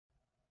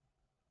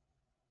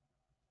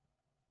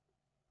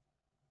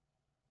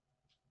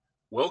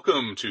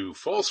Welcome to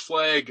False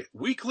Flag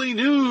Weekly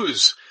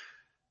News,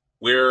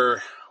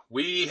 where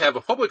we have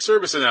a public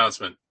service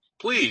announcement.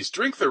 Please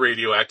drink the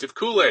radioactive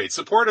Kool-Aid.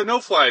 Support a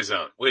no-fly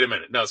zone. Wait a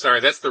minute. No, sorry.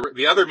 That's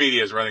the other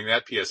media is running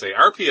that PSA.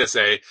 Our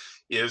PSA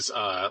is,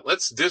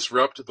 let's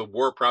disrupt the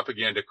war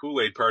propaganda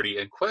Kool-Aid party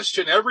and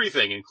question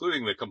everything,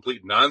 including the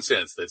complete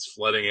nonsense that's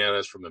flooding at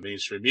us from the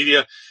mainstream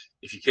media.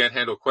 If you can't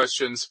handle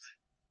questions,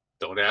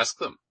 don't ask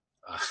them,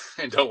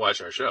 and don't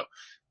watch our show.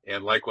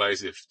 And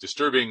likewise, if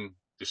disturbing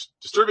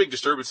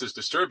disturbances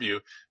disturb you,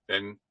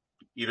 then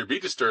either be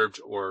disturbed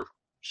or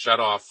shut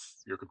off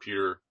your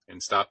computer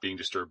and stop being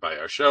disturbed by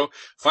our show.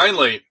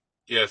 Finally,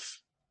 if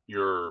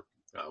you're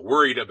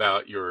worried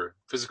about your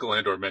physical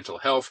and or mental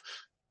health,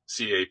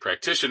 see a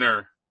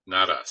practitioner,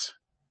 not us.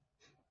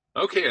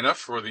 Okay, enough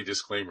for the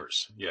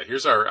disclaimers. Yeah,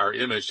 here's our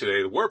image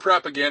today. The war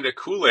propaganda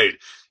Kool-Aid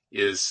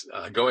is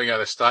going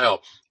out of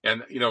style.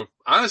 And,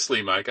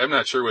 honestly, Mike, I'm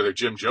not sure whether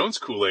Jim Jones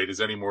Kool-Aid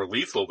is any more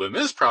lethal than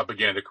this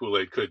propaganda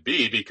Kool-Aid could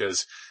be,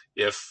 because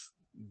if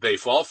they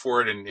fall for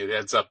it and it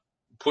ends up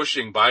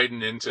pushing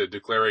Biden into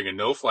declaring a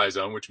no-fly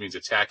zone, which means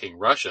attacking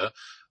Russia,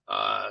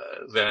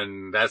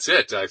 then that's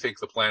it. I think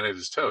the planet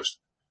is toast.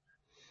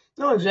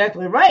 No,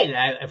 exactly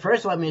right.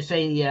 First, let me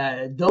say,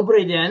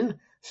 Dobry den,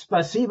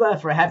 spasiba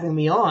for having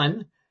me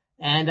on,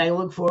 and I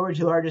look forward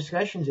to our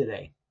discussion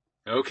today.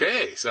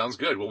 Okay, sounds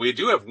good. Well, we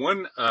do have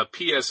one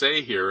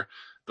PSA here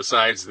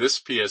besides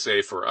this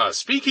PSA for us.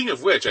 Speaking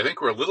of which, I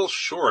think we're a little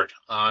short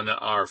on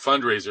our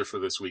fundraiser for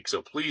this week.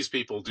 So please,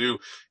 people, do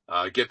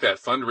get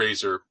that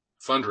fundraiser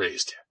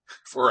fundraised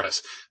for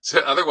us. So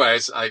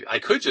otherwise, I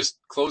could just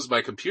close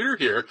my computer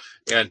here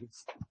and,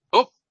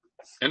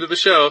 end of the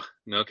show.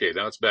 Okay,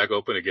 now it's back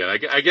open again.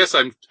 I guess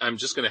I'm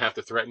just going to have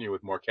to threaten you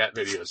with more cat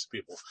videos,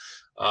 people.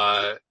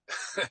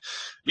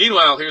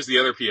 Meanwhile, here's the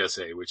other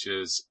PSA, which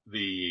is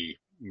the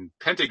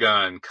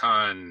Pentagon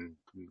Con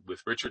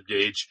with Richard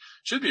Gage.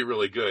 Should be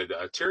really good.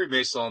 Terry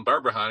Mason,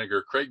 Barbara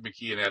Honegger, Craig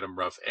McKee, and Adam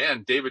Ruff,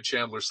 and David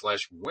Chandler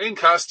 / Wayne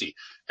Costi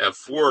have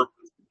four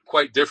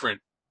quite different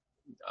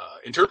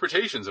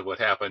interpretations of what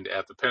happened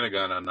at the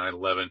Pentagon on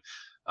 9/11.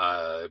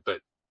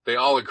 But they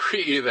all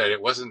agree that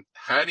it wasn't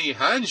Hani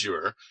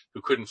Hanjour,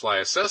 who couldn't fly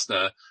a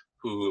Cessna,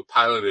 who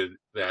piloted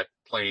that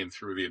plane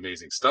through the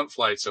amazing stunt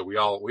flight. So we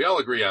all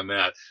agree on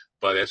that.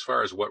 But as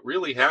far as what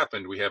really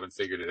happened, we haven't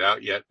figured it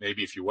out yet.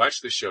 Maybe if you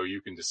watch the show,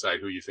 you can decide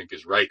who you think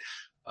is right.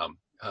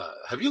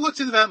 Have you looked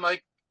into that,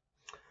 Mike?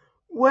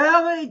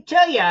 Well, I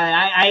tell you,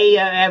 I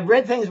have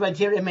read things by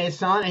Terry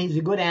Mason, and he's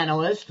a good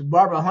analyst.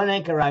 Barbara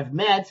Honegger I've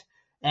met,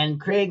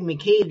 and Craig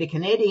McKee, the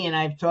Canadian,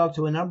 I've talked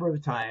to a number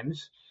of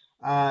times.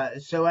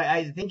 So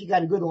I think you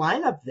got a good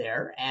lineup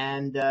there,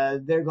 and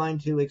they're going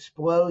to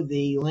explode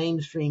the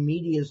mainstream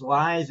media's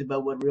lies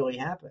about what really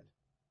happened.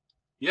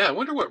 Yeah, I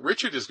wonder what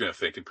Richard is going to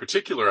think. In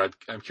particular,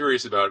 I'm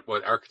curious about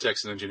what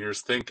architects and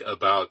engineers think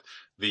about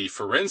the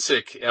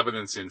forensic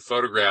evidence in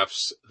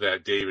photographs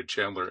that David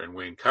Chandler and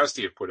Wayne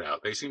Costi have put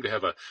out. They seem to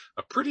have a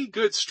pretty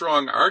good,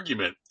 strong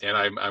argument, and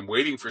I'm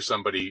waiting for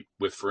somebody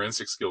with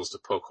forensic skills to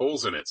poke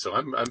holes in it. So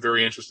I'm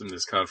very interested in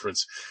this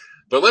conference.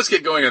 But let's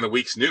get going on the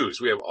week's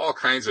news. We have all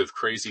kinds of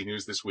crazy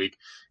news this week.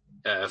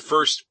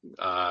 First,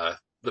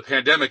 the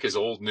pandemic is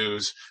old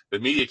news. The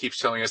media keeps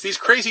telling us these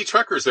crazy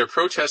truckers, they're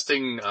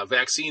protesting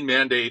vaccine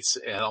mandates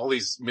and all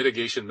these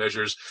mitigation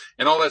measures,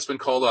 and all that's been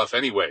called off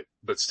anyway.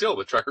 But still,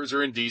 the truckers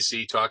are in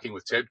D.C. talking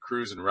with Ted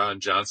Cruz and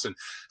Ron Johnson.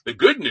 The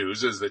good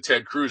news is that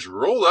Ted Cruz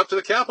rolled up to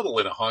the Capitol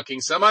in a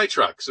honking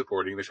semi-truck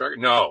supporting the trucker.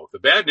 No, the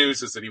bad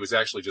news is that he was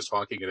actually just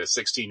honking at a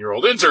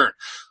 16-year-old intern.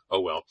 Oh,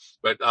 well.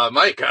 But,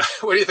 Mike,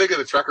 what do you think of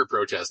the trucker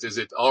protest? Is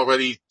it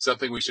already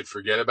something we should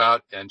forget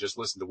about and just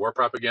listen to war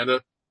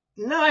propaganda?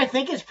 No, I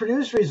think it's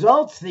produced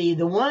results. The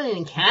one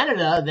in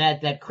Canada,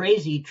 that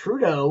crazy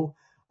Trudeau,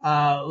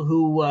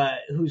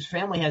 whose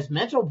family has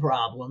mental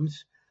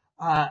problems,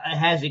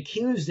 has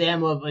accused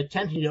them of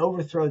attempting to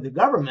overthrow the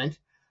government,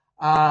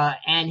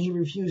 and he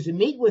refused to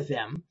meet with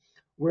them.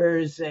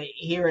 Whereas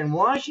here in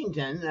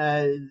Washington,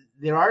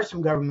 there are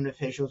some government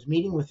officials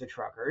meeting with the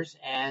truckers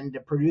and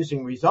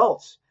producing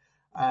results.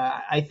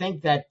 I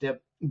think that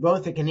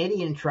both the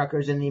Canadian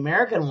truckers and the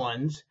American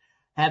ones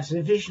have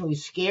sufficiently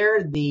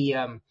scared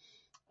the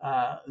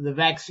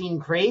vaccine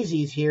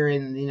crazies here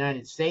in the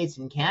United States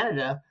and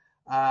Canada,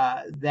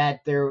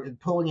 that they're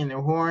pulling in their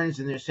horns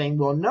and they're saying,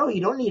 well, no,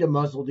 you don't need a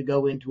muzzle to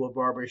go into a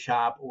barber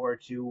shop or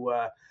to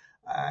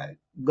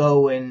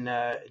go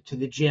to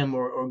the gym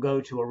or go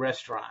to a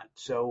restaurant.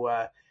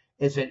 So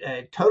it's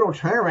a total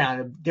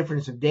turnaround, a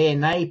difference of day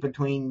and night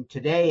between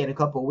today and a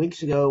couple of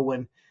weeks ago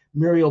when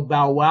Muriel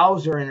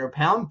Bowser and her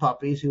pound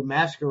puppies, who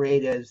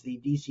masquerade as the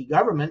D.C.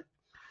 government,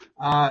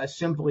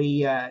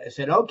 simply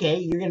said, okay,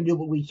 you're going to do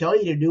what we tell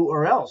you to do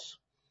or else.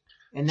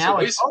 And now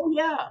it's,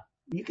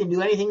 you can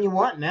do anything you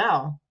want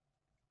now.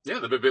 Yeah,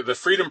 the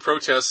freedom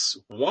protests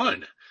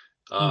won.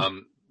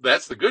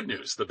 that's the good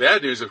news. The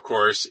bad news, of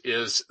course,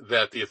 is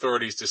that the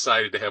authorities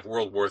decided to have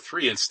World War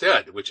III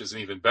instead, which is an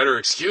even better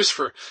excuse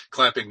for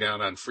clamping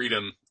down on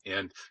freedom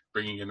and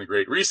bringing in the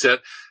Great Reset.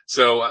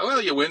 So,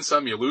 well, you win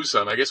some, you lose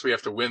some. I guess we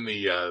have to win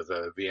the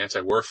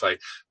anti-war fight.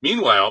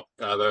 Meanwhile,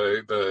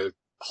 the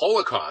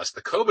Holocaust,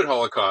 the COVID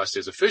Holocaust,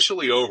 is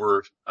officially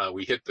over.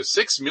 We hit the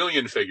 6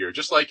 million figure,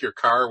 just like your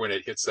car when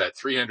it hits that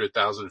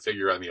 300,000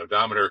 figure on the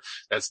odometer.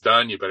 That's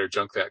done. You better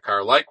junk that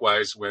car.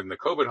 Likewise, when the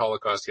COVID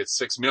Holocaust hits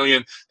 6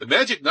 million, the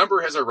magic number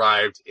has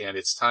arrived, and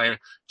it's time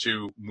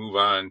to move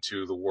on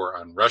to the war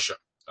on Russia.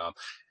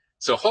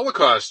 So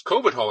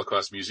COVID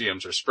Holocaust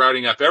museums are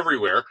sprouting up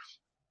everywhere.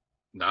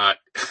 Not,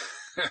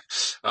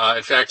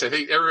 in fact, I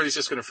think everybody's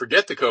just going to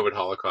forget the COVID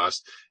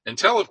Holocaust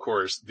until, of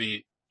course,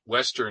 the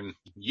Western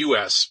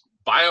U.S.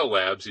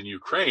 biolabs in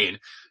Ukraine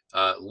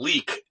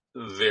leak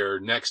their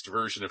next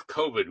version of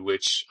COVID,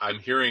 which I'm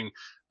hearing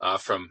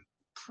from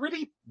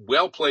pretty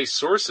well-placed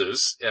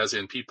sources, as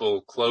in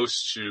people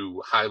close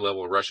to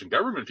high-level Russian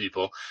government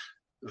people,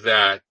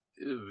 that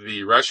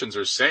the Russians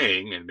are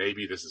saying, and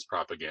maybe this is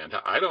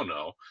propaganda, I don't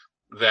know,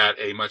 that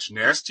a much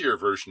nastier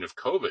version of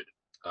COVID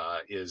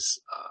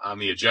is on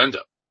the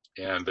agenda,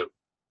 and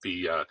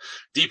the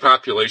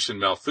depopulation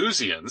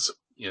Malthusians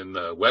in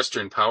the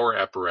Western power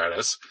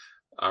apparatus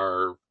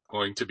are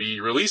going to be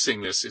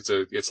releasing this.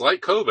 It's like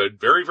COVID,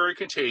 very, very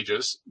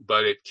contagious,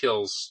 but it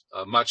kills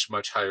a much,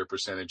 much higher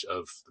percentage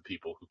of the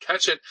people who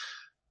catch it.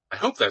 I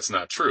hope that's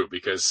not true,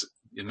 because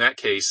in that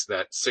case,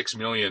 that 6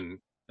 million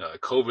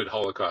COVID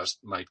Holocaust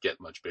might get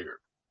much bigger.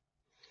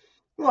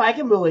 Well, I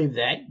can believe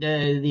that.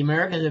 The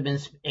Americans have been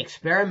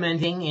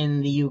experimenting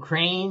in the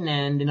Ukraine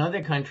and in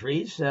other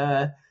countries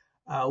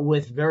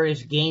with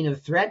various gain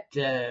of threat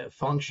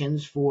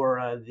functions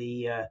for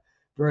the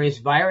various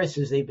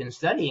viruses they've been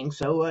studying.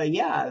 So,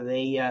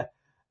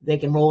 they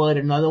can roll out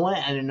another one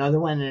and another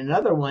one and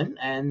another one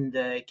and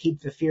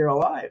keep the fear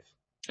alive.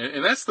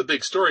 And that's the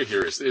big story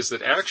here is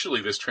that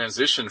actually this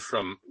transition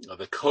from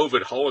the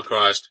COVID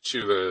Holocaust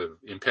to the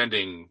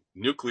impending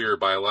nuclear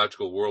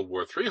biological World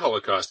War III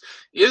Holocaust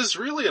is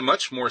really a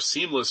much more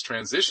seamless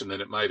transition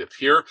than it might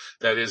appear.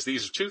 That is,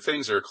 these two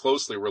things are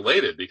closely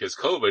related because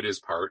COVID is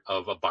part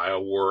of a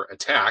biowar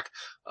attack,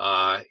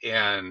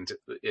 and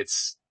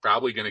it's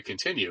probably going to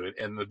continue.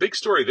 And the big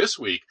story this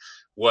week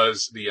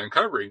was the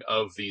uncovering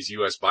of these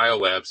U.S.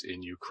 biolabs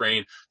in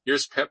Ukraine.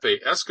 Here's Pepe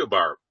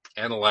Escobar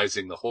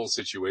analyzing the whole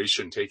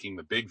situation, taking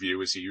the big view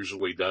as he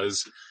usually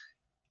does.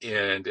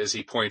 And as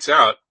he points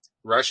out,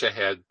 Russia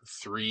had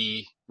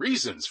 3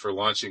 reasons for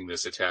launching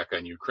this attack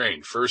on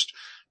Ukraine. First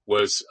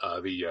was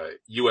the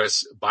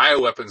U.S.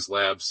 bioweapons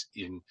labs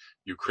in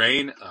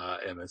Ukraine,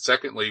 and then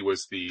secondly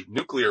was the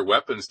nuclear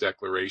weapons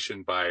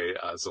declaration by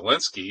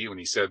Zelensky when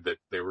he said that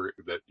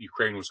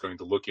Ukraine was going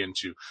to look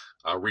into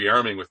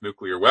rearming with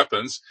nuclear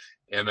weapons.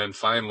 And then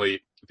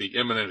finally, the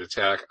imminent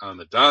attack on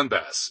the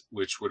Donbass,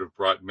 which would have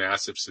brought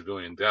massive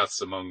civilian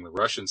deaths among the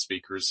Russian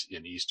speakers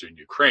in eastern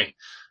Ukraine.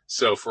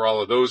 So for all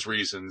of those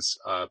reasons,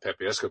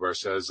 Pepe Escobar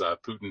says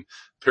Putin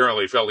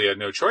apparently felt he had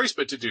no choice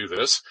but to do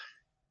this.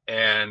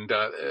 And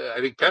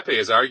I think Pepe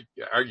is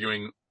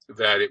arguing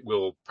that it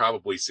will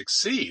probably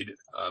succeed,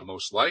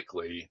 most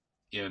likely,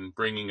 in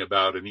bringing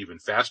about an even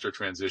faster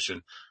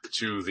transition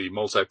to the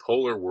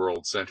multipolar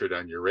world centered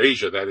on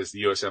Eurasia. That is, the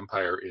U.S.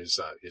 empire is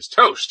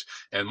toast.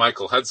 And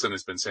Michael Hudson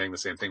has been saying the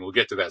same thing. We'll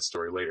get to that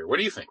story later. What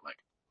do you think, Mike?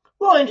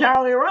 Well,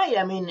 entirely right.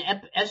 I mean,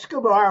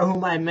 Escobar,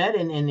 whom I met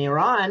in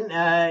Iran,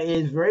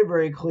 is very,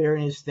 very clear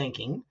in his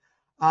thinking.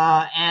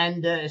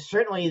 And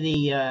certainly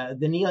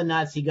the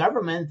neo-Nazi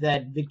government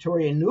that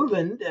Victoria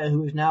Nuland,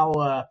 who is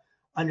now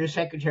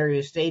Undersecretary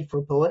of State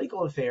for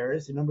Political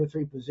Affairs, the number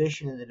 3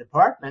 position in the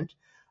department,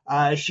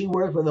 she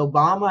worked with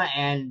Obama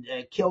and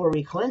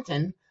Hillary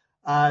Clinton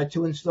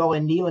to install a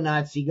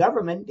neo-Nazi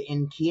government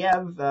in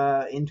Kiev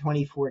in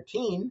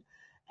 2014,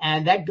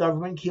 and that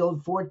government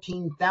killed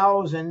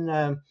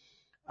 14,000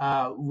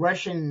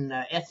 Russian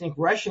ethnic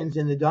Russians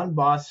in the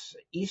Donbass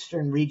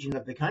eastern region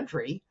of the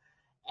country,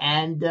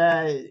 and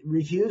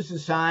refused to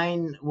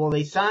sign. Well,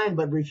 they signed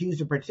but refused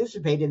to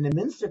participate in the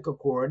Minsk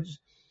Accords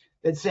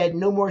that said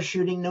no more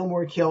shooting, no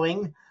more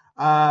killing.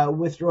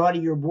 Withdraw to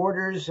your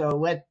borders,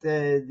 let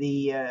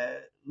the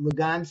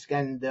Lugansk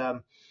and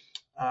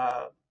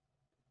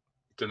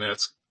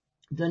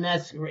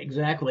Donetsk,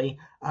 exactly,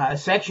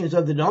 sections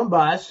of the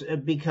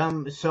Donbass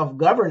become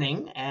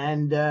self-governing,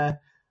 and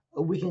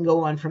we can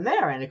go on from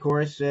there. And of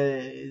course,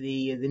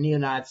 the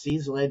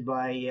neo-Nazis, led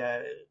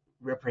by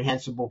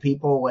reprehensible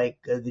people like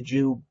the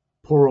Jew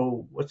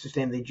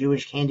the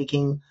Jewish candy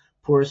king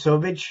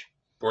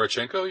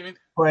Poroshenko, you mean?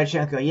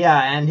 Poroshenko, yeah,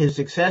 and his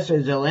successor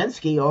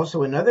Zelensky,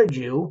 also another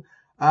Jew,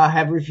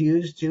 have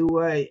refused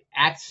to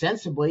act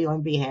sensibly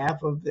on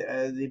behalf of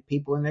the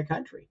people in their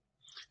country.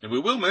 And we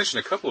will mention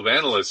a couple of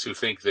analysts who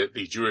think that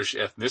the Jewish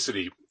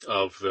ethnicity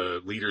of the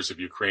leaders of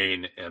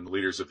Ukraine and the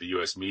leaders of the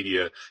U.S.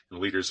 media and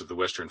leaders of the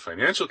Western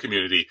financial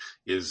community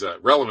is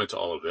relevant to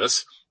all of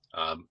this.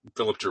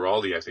 Philip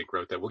Giraldi, I think,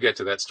 wrote that. We'll get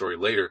to that story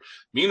later.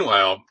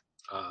 Meanwhile,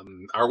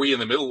 Are we in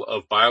the middle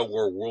of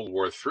Biowar World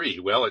War III?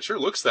 Well, it sure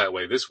looks that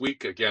way. This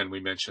week, again, we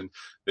mentioned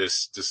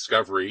this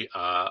discovery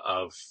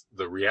of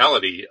the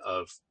reality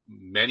of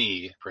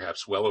many,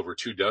 perhaps well over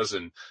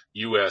 24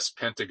 U.S.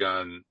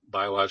 Pentagon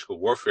biological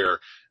warfare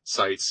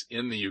sites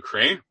in the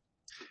Ukraine.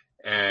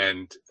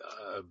 And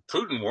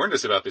Putin warned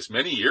us about this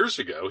many years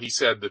ago. He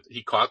said that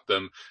he caught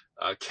them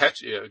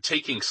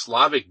taking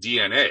Slavic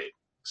DNA.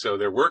 So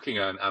they're working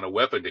on a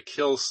weapon to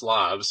kill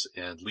Slavs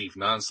and leave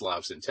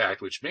non-Slavs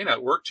intact, which may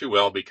not work too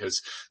well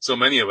because so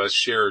many of us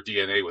share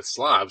DNA with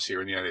Slavs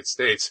here in the United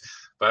States.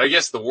 But I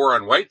guess the war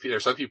on white people,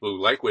 there's some people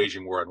who like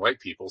waging war on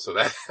white people, so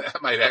that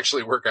might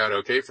actually work out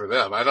okay for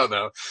them. I don't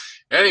know.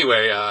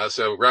 Anyway,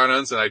 so Ron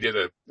Unz and I did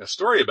a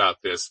story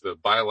about this, the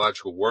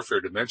biological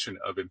warfare dimension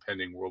of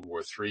impending World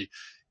War III,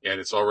 and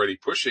it's already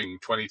pushing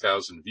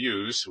 20,000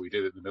 views. We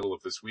did it in the middle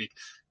of this week.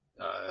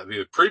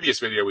 The previous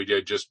video we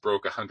did just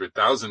broke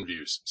 100,000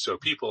 views. So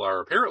people are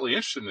apparently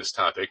interested in this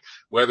topic.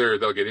 Whether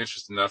they'll get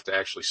interested enough to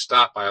actually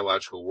stop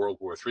biological World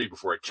War III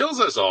before it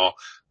kills us all,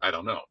 I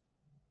don't know.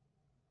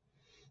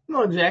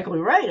 Well, exactly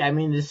right. I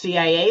mean, the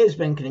CIA has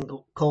been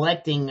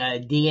collecting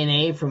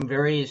DNA from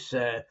various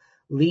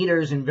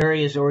leaders in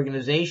various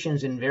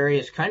organizations in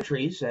various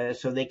countries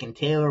so they can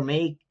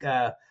tailor-make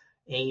a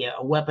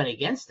weapon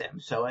against them.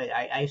 So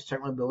I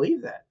certainly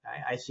believe that.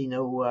 I see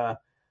no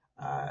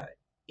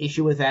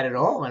issue with that at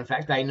all. In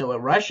fact, I know a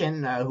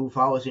Russian who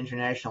follows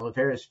international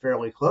affairs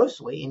fairly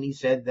closely, and he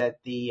said that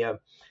the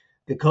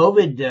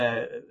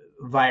COVID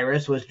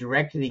virus was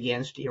directed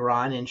against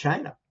Iran and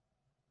China.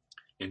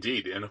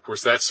 Indeed. And of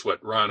course, that's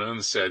what Ron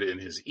Unz said in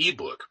his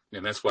ebook.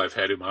 And that's why I've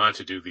had him on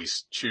to do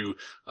these two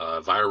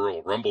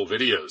viral Rumble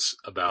videos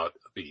about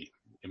the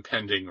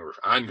impending or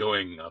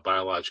ongoing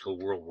biological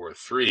World War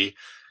III.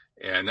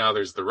 And now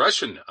there's the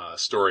Russian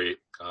story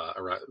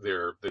around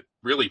there that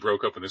really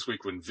broke open this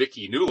week when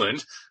Vicki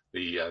Nuland,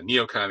 the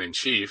neocon in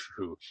chief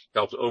who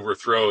helped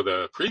overthrow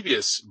the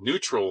previous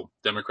neutral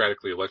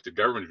democratically elected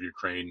government of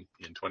Ukraine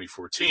in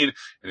 2014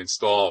 and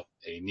install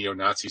a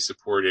neo-Nazi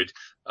supported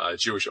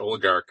Jewish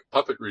oligarch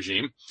puppet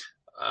regime,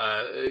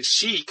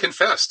 she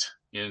confessed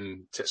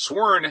in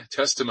sworn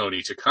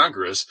testimony to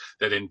Congress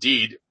that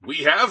indeed we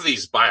have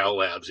these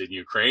biolabs in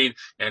Ukraine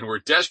and we're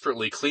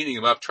desperately cleaning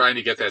them up, trying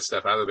to get that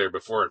stuff out of there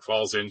before it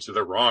falls into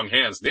the wrong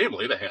hands,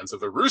 namely the hands of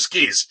the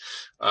Ruskies.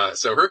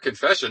 So her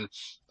confession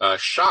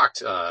shocked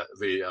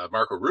the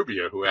Marco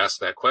Rubio, who asked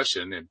that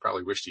question and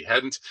probably wished he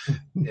hadn't.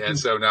 And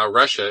so now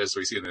Russia, as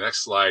we see in the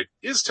next slide,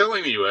 is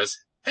telling the U.S.,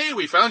 hey,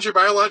 we found your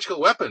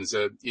biological weapons.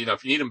 If you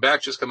need them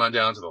back, just come on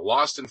down to the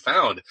lost and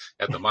found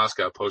at the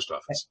Moscow post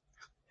office.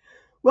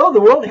 Well,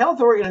 the World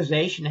Health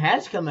Organization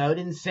has come out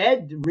and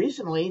said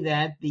recently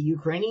that the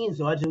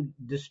Ukrainians ought to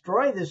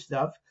destroy this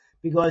stuff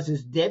because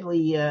it's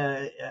deadly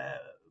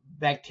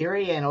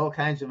bacteria and all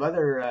kinds of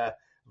other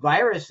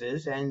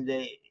viruses, and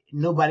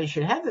nobody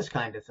should have this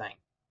kind of thing.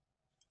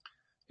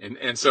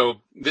 And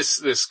so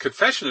this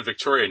confession of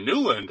Victoria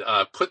Nuland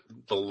put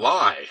the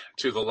lie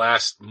to the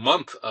last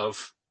month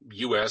of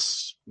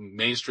U.S.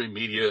 mainstream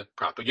media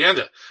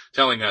propaganda,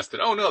 telling us that,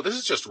 oh no, this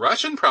is just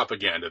Russian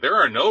propaganda. There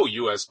are no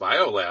U.S.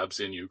 biolabs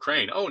in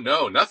Ukraine. Oh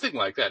no, nothing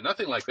like that,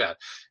 nothing like that.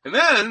 And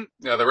then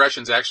the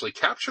Russians actually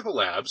capture the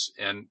labs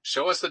and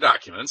show us the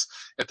documents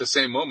at the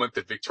same moment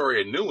that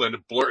Victoria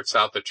Nuland blurts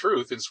out the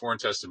truth in sworn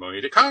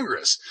testimony to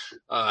Congress.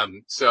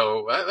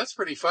 So that's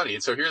pretty funny.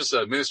 And so here's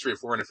Ministry of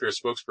Foreign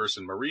Affairs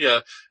spokesperson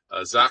Maria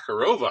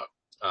Zakharova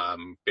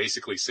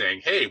basically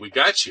saying, hey, we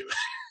got you.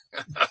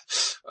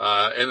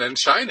 And then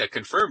China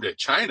confirmed it.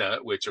 China,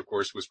 which of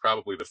course was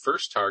probably the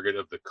first target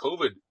of the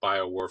COVID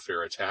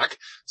biowarfare attack,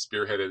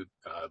 spearheaded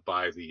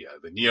by the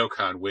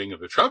neocon wing of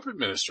the Trump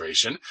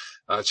administration,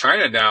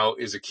 China now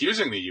is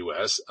accusing the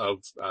U.S. of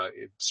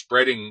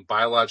spreading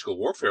biological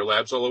warfare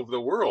labs all over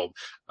the world.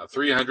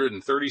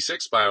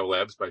 336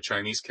 biolabs by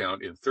Chinese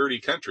count in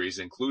 30 countries,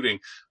 including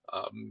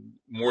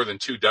more than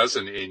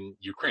 24 in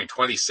Ukraine.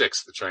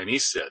 26, the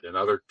Chinese said, and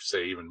others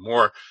say even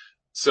more.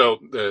 So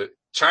the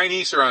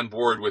Chinese are on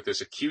board with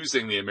this,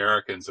 accusing the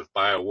Americans of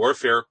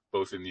biowarfare,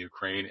 both in the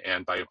Ukraine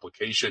and by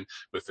implication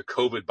with the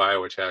COVID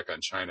bioattack on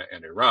China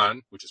and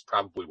Iran, which is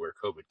probably where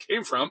COVID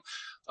came from.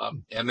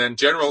 And then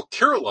General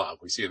Kirilov,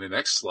 we see in the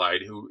next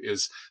slide, who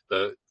is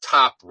the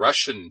top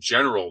Russian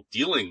general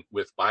dealing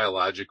with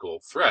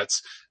biological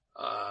threats,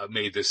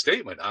 made this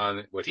statement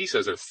on what he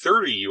says are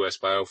 30 U.S.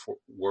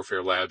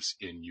 biowarfare labs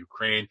in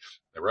Ukraine.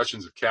 The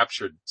Russians have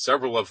captured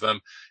several of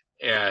them.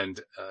 And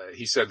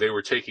he said they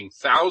were taking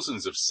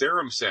thousands of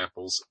serum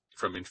samples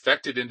from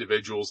infected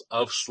individuals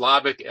of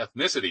Slavic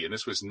ethnicity. And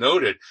this was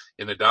noted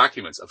in the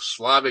documents, of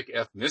Slavic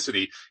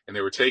ethnicity. And they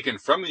were taken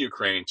from the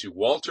Ukraine to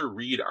Walter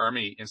Reed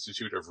Army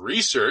Institute of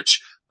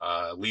Research,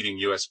 leading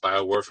U.S.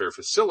 biowarfare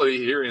facility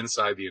here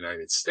inside the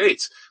United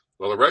States.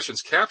 Well, the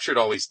Russians captured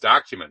all these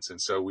documents,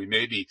 and so we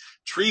may be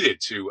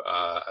treated to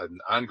an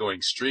ongoing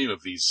stream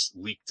of these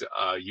leaked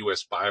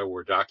U.S.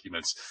 biowar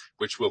documents,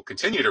 which will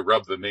continue to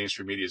rub the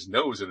mainstream media's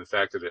nose in the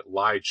fact that it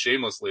lied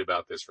shamelessly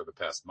about this for the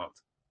past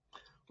month.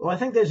 Well, I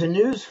think there's a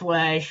news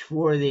flash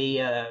for the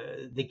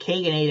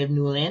Khaganate of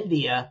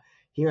Nulandia.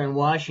 here in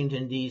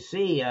Washington,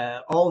 D.C.,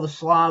 all the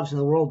Slavs in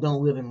the world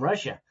don't live in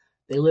Russia.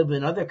 They live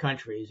in other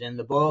countries, in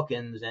the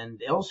Balkans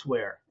and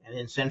elsewhere, and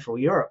in Central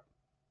Europe.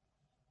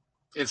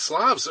 And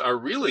Slavs are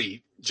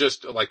really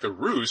just like the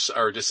Rus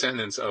are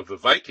descendants of the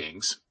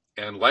Vikings.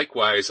 And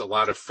likewise, a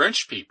lot of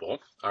French people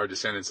are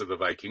descendants of the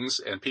Vikings,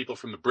 and people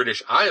from the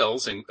British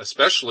Isles, and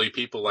especially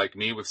people like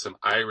me with some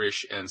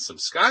Irish and some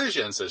Scottish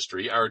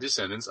ancestry, are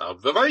descendants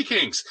of the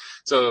Vikings.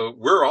 So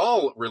we're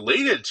all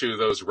related to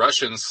those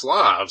Russian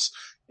Slavs.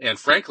 And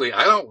frankly,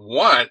 I don't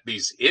want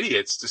these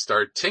idiots to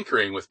start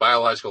tinkering with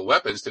biological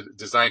weapons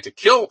designed to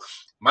kill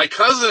my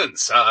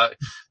cousins.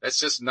 That's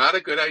just not a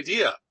good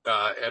idea.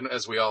 And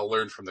as we all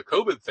learned from the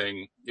COVID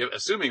thing,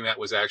 assuming that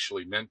was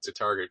actually meant to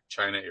target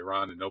China,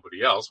 Iran, and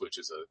nobody else, which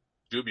is a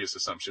dubious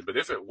assumption, but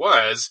if it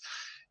was,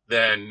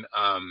 then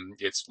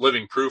it's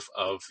living proof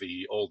of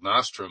the old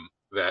nostrum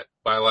that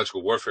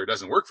biological warfare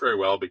doesn't work very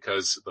well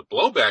because the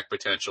blowback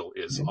potential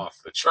is off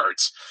the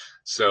charts.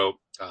 So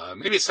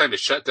maybe it's time to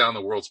shut down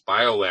the world's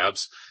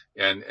biolabs.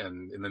 And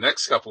in the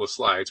next couple of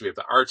slides, we have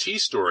the RT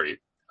story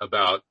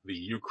about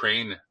the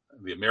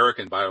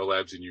American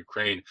biolabs in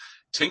Ukraine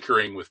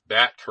tinkering with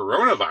bat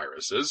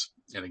coronaviruses.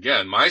 And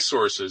again, my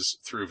sources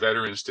through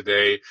Veterans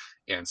Today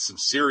and some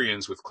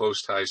Syrians with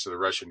close ties to the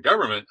Russian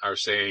government are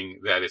saying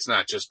that it's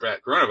not just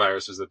bat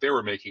coronaviruses, that they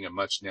were making a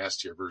much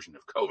nastier version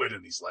of COVID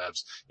in these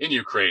labs in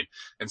Ukraine.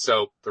 And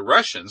so the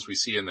Russians, we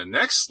see in the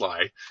next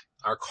slide,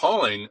 are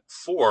calling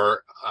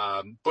for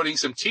putting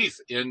some teeth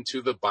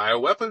into the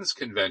Bioweapons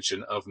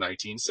Convention of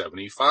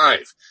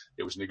 1975.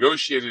 It was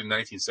negotiated in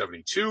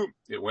 1972.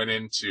 It went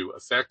into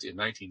effect in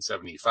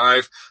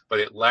 1975, but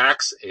it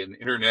lacks an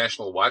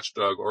international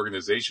watchdog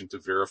organization to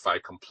verify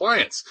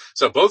compliance.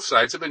 So both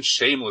sides have been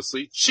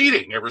shamelessly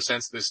cheating ever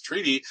since this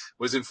treaty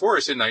was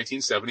enforced in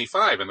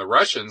 1975. And the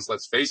Russians,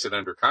 let's face it,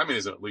 under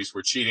communism at least,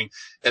 were cheating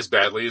as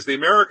badly as the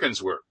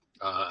Americans were.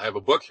 I have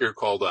a book here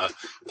called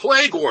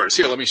Plague Wars.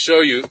 Here, let me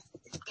show you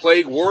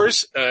Plague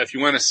Wars. If you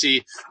want to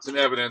see some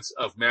evidence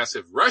of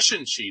massive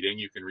Russian cheating,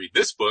 you can read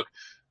this book.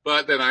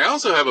 But then I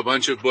also have a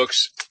bunch of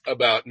books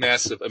about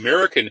massive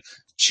American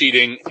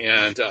cheating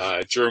and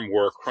germ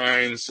war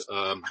crimes.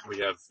 We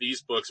have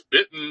these books,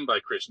 Bitten by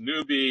Chris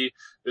Newby,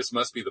 This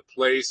Must Be the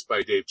Place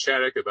by Dave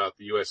Chaddock about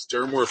the U.S.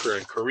 germ warfare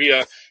in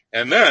Korea.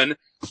 And then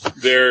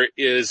there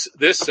is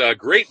this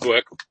great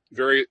book,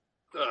 very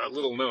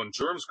little known,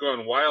 Germs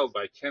Gone Wild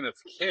by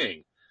Kenneth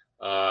King,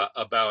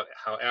 about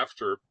how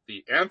after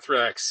the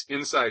anthrax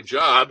inside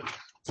job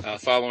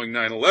following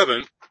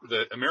 9/11,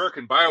 the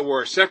American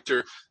biowar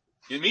sector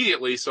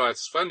immediately saw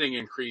its funding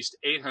increased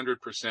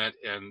 800%,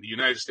 and the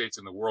United States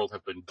and the world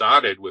have been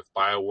dotted with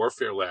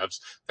biowarfare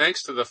labs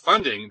thanks to the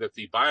funding that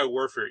the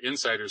biowarfare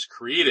insiders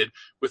created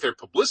with their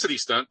publicity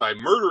stunt by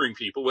murdering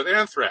people with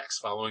anthrax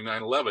following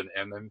 9/11,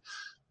 and then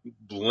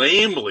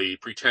lamely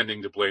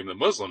pretending to blame the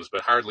Muslims,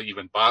 but hardly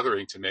even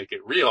bothering to make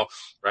it real,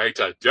 right?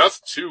 Death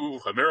to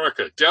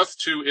America, death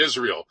to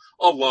Israel.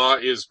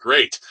 Allah is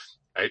great.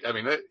 Right? I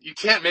mean, you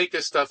can't make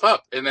this stuff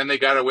up. And then they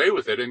got away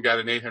with it and got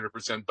an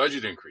 800%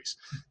 budget increase.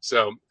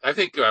 So I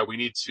think we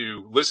need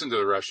to listen to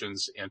the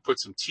Russians and put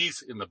some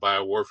teeth in the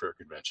Biowarfare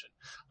Convention.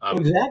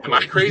 Exactly. Am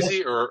I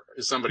crazy or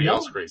is somebody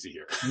else crazy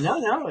here?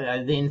 No.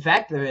 In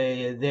fact,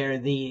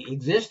 the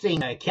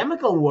existing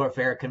Chemical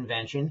Warfare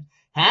Convention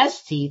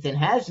has teeth and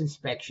has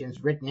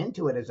inspections written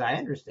into it, as I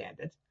understand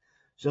it.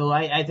 So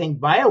I think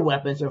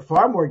bioweapons are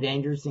far more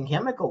dangerous than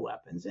chemical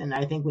weapons. And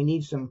I think we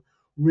need some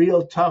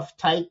real tough,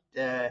 tight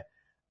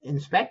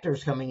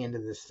inspectors coming into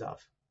this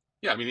stuff.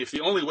 Yeah, I mean, if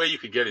the only way you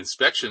could get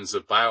inspections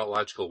of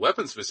biological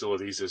weapons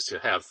facilities is to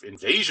have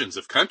invasions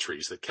of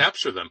countries that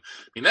capture them,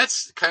 I mean,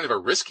 that's kind of a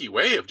risky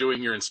way of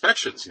doing your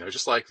inspections,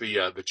 just like the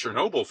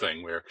Chernobyl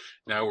thing, where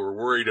now we're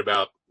worried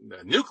about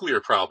nuclear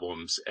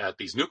problems at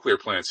these nuclear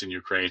plants in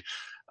Ukraine.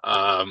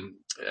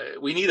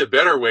 We need a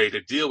better way to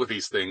deal with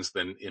these things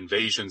than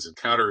invasions and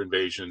counter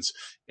invasions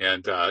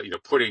and,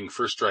 putting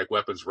first strike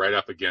weapons right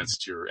up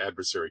against your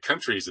adversary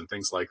countries and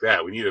things like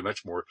that. We need a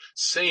much more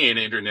sane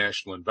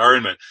international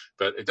environment,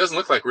 but it doesn't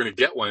look like we're going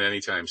to get one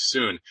anytime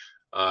soon.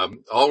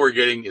 All we're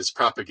getting is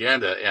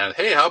propaganda. And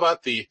hey, how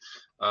about the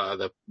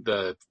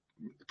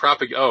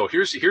propaganda? Oh,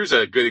 here's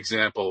a good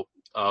example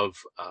of,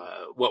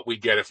 what we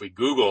get if we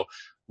Google.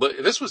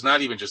 This was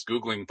not even just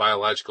Googling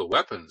biological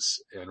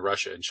weapons in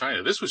Russia and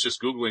China. This was just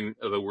Googling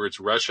the words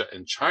Russia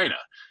and China.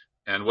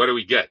 And what do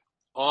we get?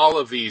 All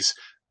of these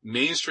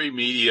mainstream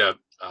media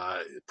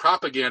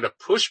propaganda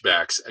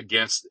pushbacks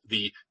against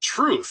the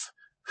truth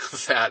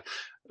that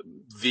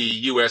the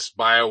U.S.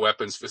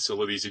 bioweapons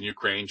facilities in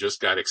Ukraine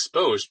just got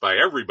exposed by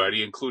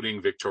everybody,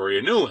 including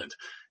Victoria Nuland.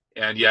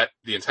 And yet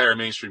the entire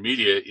mainstream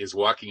media is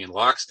walking in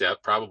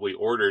lockstep, probably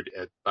ordered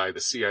by the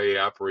CIA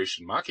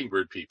Operation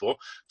Mockingbird people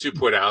to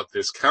put out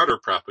this counter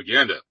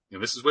propaganda.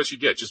 And this is what you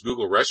get. Just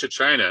Google Russia,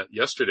 China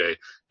yesterday,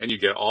 and you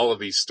get all of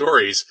these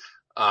stories,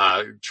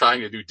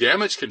 trying to do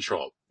damage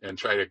control and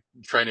trying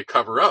to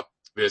cover up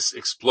this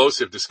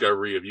explosive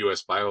discovery of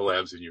U.S.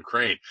 biolabs in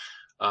Ukraine.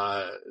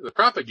 the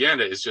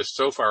propaganda is just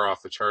so far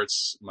off the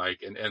charts,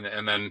 Mike.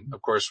 And then,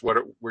 of course,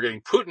 we're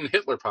getting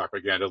Putin-Hitler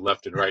propaganda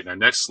left and right. In our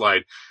next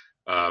slide,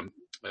 Ron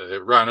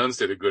Unz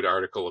did a good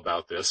article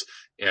about this.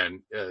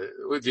 And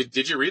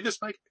did you read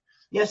this, Mike?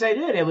 Yes, I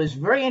did. It was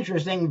very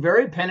interesting,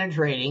 very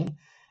penetrating,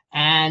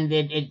 and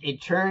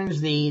it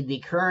turns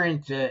the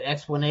current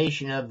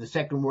explanation of the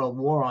Second World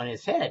War on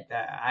its head.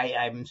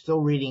 I'm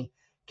still reading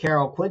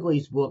Carroll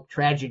Quigley's book,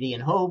 Tragedy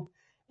and Hope,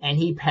 and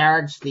he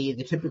parrots the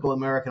typical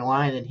American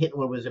line that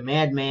Hitler was a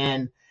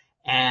madman,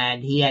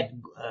 and he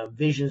had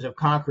visions of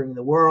conquering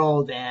the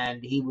world,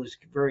 and he was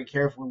very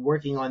carefully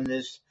working on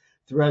this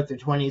throughout the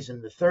 20s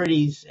and the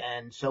 30s,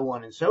 and so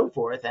on and so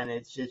forth. And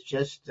it's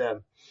just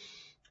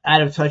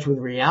out of touch with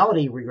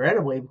reality,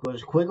 regrettably,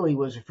 because Quigley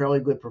was a fairly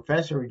good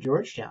professor at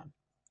Georgetown.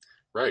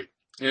 Right.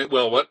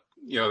 Well,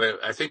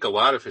 I think a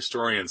lot of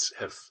historians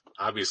have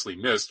obviously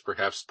missed,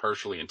 perhaps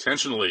partially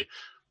intentionally,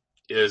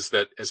 is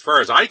that as far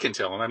as I can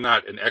tell, and I'm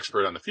not an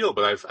expert on the field,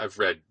 but I've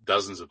read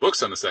dozens of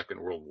books on the Second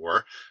World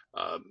War,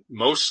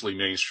 mostly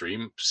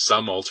mainstream,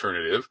 some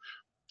alternative,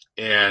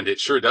 and it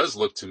sure does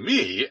look to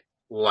me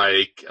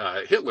like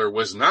Hitler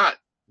was not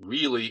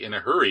really in a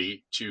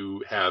hurry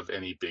to have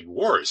any big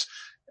wars.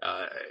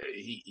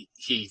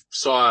 He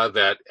saw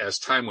that as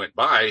time went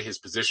by, his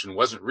position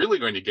wasn't really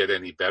going to get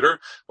any better.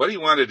 What he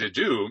wanted to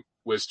do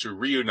was to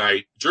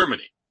reunite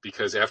Germany,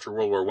 because after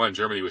World War I,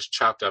 Germany was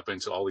chopped up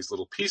into all these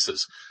little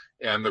pieces.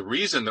 And the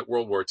reason that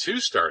World War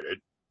II started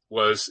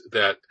was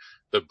that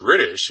the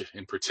British,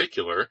 in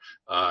particular,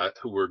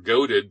 who were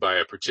goaded by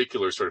a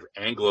particular sort of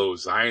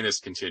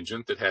Anglo-Zionist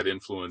contingent that had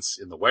influence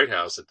in the White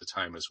House at the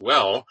time as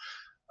well,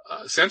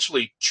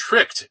 essentially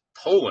tricked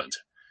Poland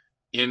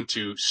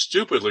into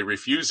stupidly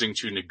refusing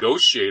to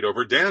negotiate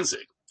over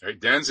Danzig. Right?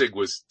 Danzig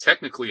was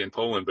technically in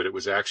Poland, but it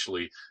was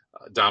actually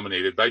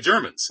dominated by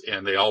Germans,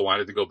 and they all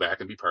wanted to go back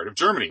and be part of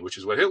Germany, which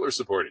is what Hitler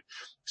supported.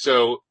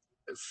 So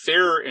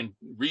fair and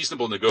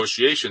reasonable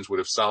negotiations would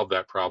have solved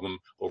that problem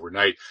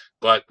overnight,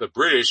 but the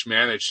British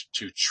managed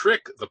to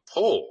trick the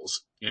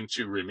Poles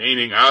into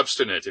remaining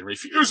obstinate and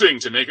refusing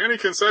to make any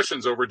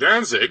concessions over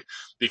Danzig,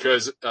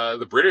 because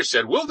the British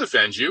said, we'll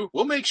defend you,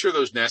 we'll make sure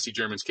those nasty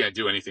Germans can't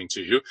do anything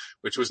to you,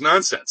 which was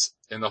nonsense.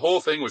 And the whole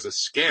thing was a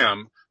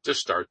scam to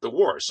start the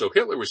war. So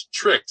Hitler was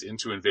tricked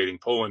into invading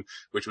Poland,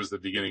 which was the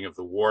beginning of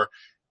the war.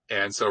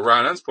 And so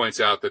Ron Unz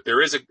points out that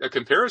there is a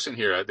comparison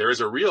here. There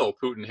is a real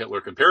Putin-Hitler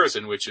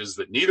comparison, which is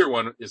that neither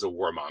one is a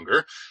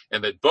warmonger,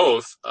 and that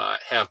both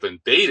have been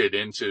baited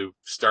into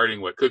starting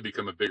what could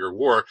become a bigger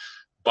war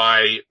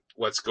by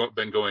what's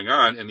been going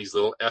on in these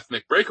little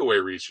ethnic breakaway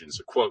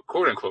regions, quote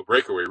unquote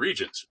breakaway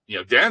regions. You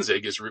know,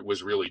 Danzig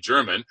was really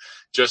German,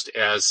 just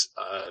as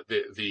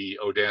the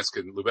Odansk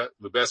and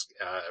Lubesk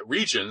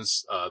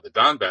regions, the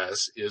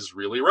Donbass, is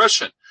really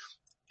Russian.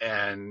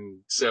 And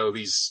so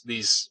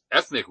these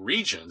ethnic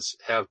regions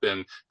have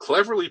been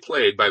cleverly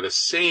played by the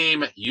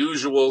same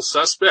usual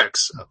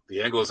suspects of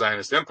the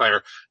Anglo-Zionist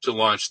Empire to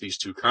launch these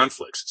two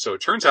conflicts. So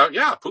it turns out,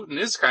 yeah, Putin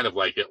is kind of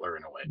like Hitler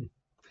in a way.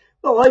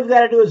 Well, all you've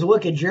got to do is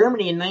look at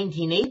Germany in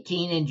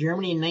 1918 and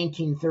Germany in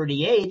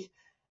 1938.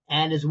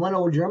 And as one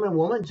old German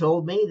woman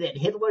told me, that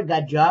Hitler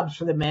got jobs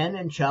for the men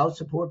and child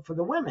support for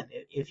the women.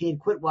 If he had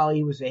quit while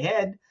he was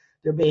ahead,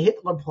 there'd be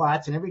Hitler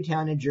plots in every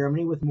town in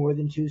Germany with more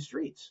than 2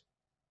 streets.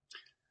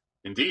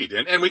 Indeed.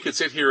 And we could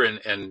sit here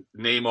and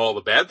name all the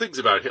bad things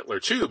about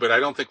Hitler too, but I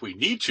don't think we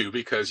need to,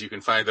 because you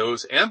can find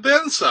those and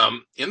then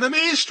some in the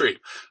mainstream.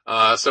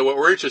 So what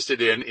we're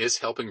interested in is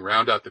helping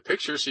round out the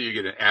picture so you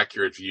get an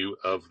accurate view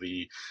of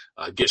the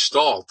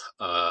gestalt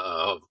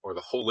or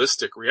the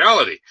holistic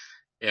reality.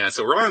 And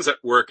so Ron's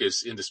work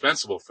is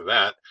indispensable for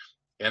that.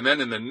 And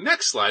then in the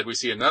next slide, we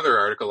see another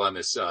article on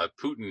this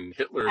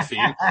Putin-Hitler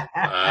theme.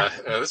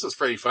 This is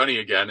pretty funny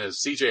again, as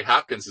C.J.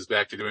 Hopkins is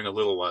back to doing a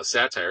little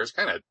satire. It's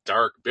kind of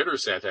dark, bitter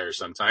satire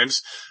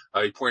sometimes.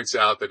 He points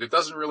out that it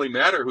doesn't really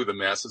matter who the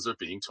masses are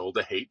being told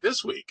to hate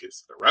this week.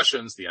 It's the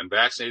Russians, the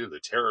unvaccinated, the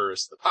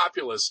terrorists, the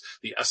populists,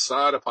 the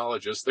Assad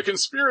apologists, the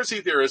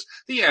conspiracy theorists,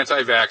 the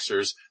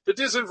anti-vaxxers, the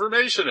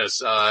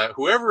disinformationists,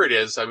 whoever it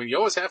is. I mean, you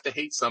always have to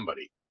hate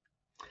somebody.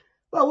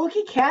 Well, look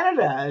at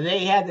Canada.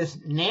 They had this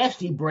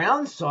nasty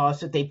brown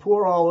sauce that they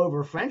pour all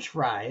over French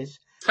fries,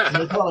 and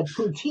they call it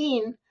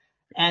poutine,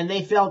 and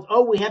they felt,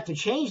 we have to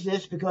change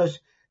this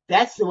because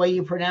that's the way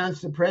you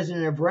pronounce the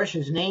president of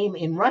Russia's name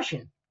in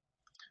Russian.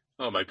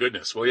 Oh, my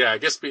goodness. Well, yeah, I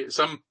guess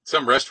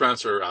some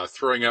restaurants are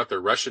throwing out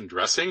their Russian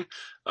dressing,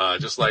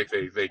 just like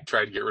they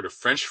tried to get rid of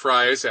French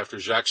fries after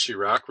Jacques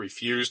Chirac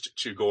refused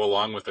to go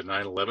along with the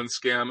 9/11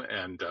 scam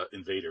and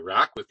invade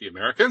Iraq with the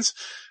Americans.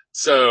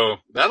 So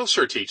that'll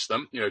sure teach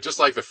them, just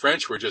like the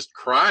French were just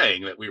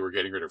crying that we were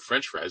getting rid of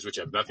French fries, which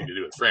have nothing to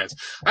do with France.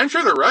 I'm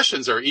sure the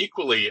Russians are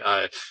equally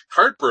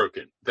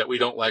heartbroken that we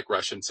don't like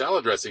Russian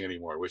salad dressing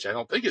anymore, which I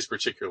don't think is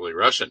particularly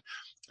Russian.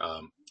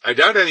 I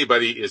doubt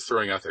anybody is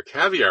throwing out their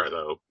caviar,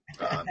 though.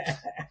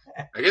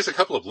 I guess a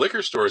couple of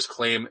liquor stores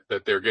claim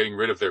that they're getting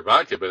rid of their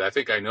vodka, but I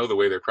think I know the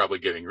way they're probably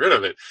getting rid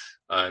of it,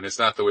 and it's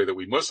not the way that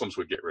we Muslims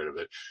would get rid of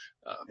it.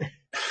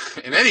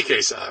 In any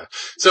case,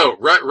 so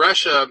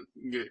Russia,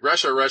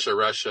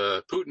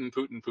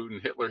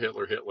 Putin,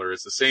 Hitler.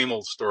 It's the same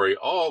old story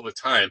all the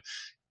time.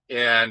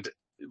 And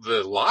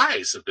the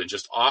lies have been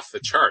just off the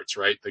charts,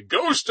 right? The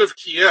ghost of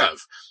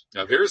Kiev.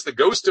 Now there's the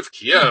ghost of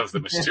Kiev, the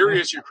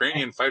mysterious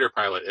Ukrainian fighter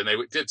pilot. And they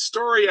did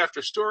story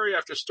after story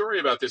after story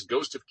about this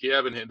ghost of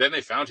Kiev. And then they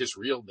found his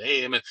real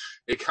name and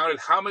they counted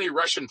how many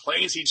Russian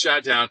planes he'd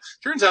shot down.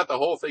 Turns out the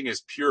whole thing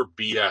is pure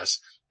BS.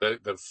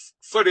 The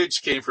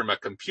footage came from a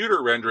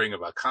computer rendering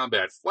of a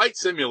combat flight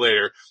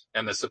simulator,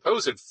 and the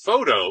supposed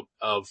photo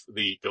of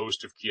the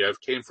ghost of Kiev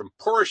came from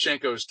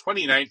Poroshenko's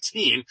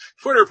 2019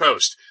 Twitter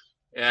post.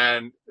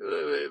 And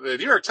the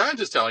New York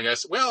Times is telling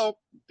us, well,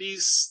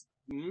 these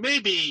may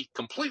be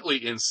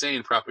completely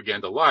insane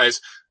propaganda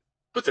lies,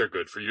 but they're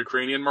good for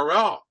Ukrainian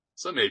morale.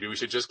 So maybe we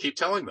should just keep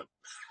telling them.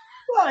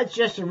 Well, it's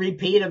just a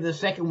repeat of the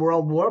Second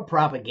World War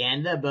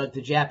propaganda about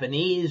the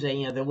Japanese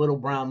and, the little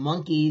brown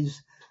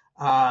monkeys.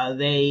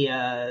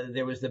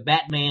 There was the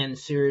Batman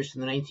series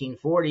from the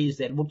 1940s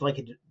that looked like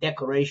a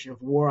declaration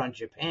of war on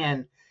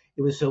Japan.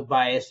 It was so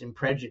biased and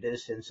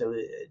prejudiced and so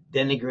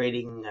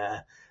denigrating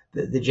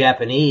the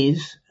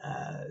Japanese.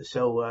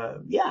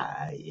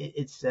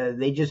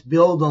 They just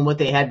build on what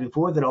they had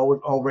before that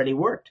already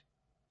worked.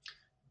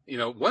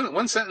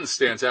 One sentence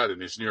stands out in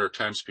his New York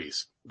Times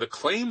piece. The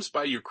claims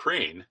by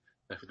Ukraine,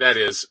 that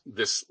is,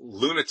 this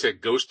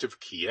lunatic ghost of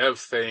Kiev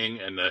thing,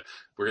 and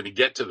we're going to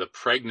get to the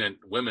pregnant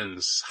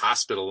women's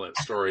hospital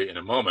story in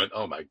a moment.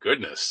 Oh, my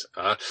goodness.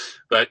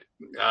 But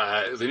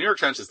the New York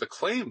Times says the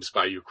claims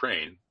by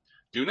Ukraine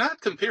do not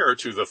compare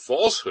to the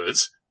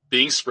falsehoods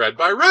being spread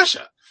by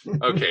Russia.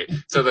 Okay,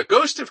 so the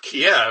ghost of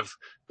Kiev,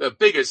 the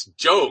biggest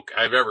joke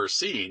I've ever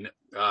seen,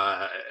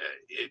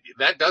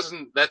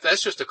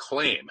 that's just a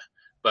claim.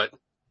 But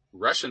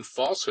Russian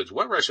falsehoods,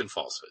 what Russian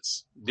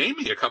falsehoods? Name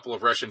me a couple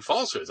of Russian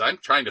falsehoods. I'm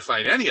trying to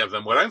find any of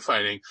them. What I'm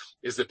finding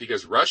is that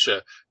because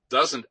Russia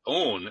doesn't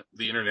own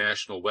the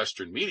international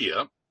Western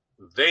media,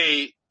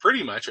 they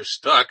pretty much are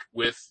stuck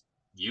with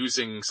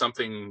using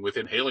something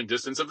within hailing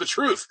distance of the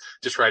truth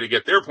to try to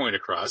get their point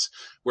across.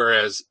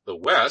 Whereas the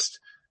West,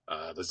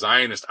 the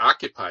Zionist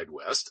occupied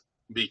West,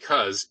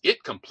 because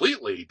it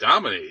completely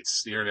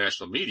dominates the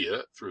international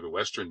media through the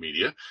Western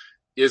media,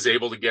 is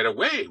able to get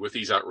away with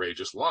these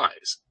outrageous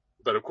lies.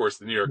 But of course,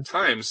 the New York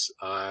Times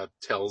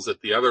tells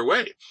it the other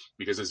way,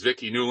 because as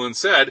Vicki Nuland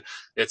said,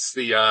 it's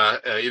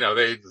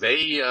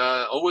they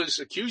always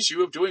accuse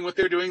you of doing what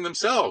they're doing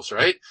themselves,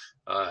 right?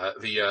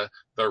 The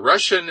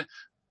Russian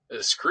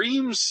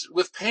screams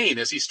with pain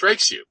as he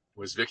strikes you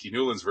was Vicki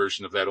Nuland's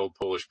version of that old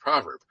Polish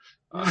proverb.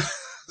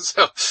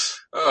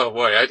 Oh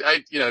boy,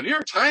 New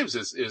York Times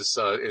is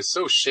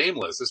so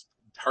shameless. This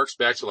harks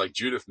back to like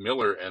Judith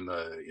Miller and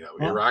the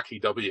Iraqi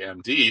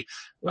WMD.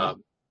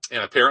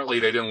 And apparently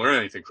they didn't learn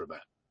anything from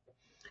that.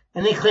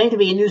 And they claim to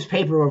be a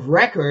newspaper of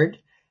record.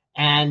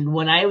 And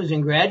when I was in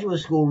graduate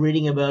school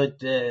reading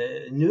about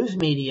news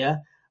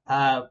media,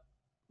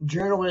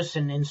 journalists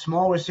in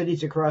smaller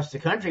cities across the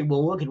country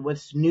will look at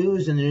what's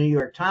news in the New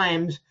York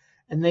Times,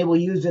 and they will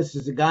use this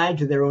as a guide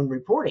to their own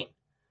reporting.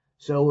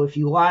 So if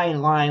you lie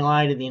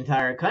to the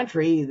entire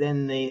country,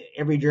 then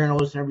every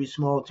journalist in every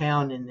small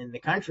town in the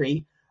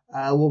country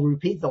will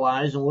repeat the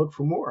lies and look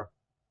for more.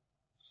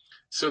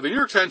 So the New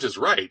York Times is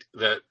right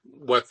that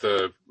what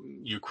the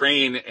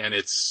Ukraine and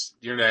its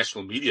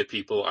international media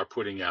people are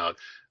putting out,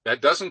 that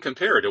doesn't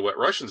compare to what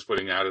Russia's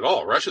putting out at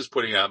all. Russia's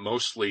putting out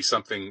mostly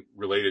something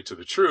related to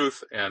the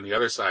truth, and the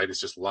other side is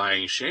just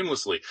lying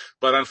shamelessly.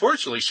 But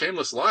unfortunately,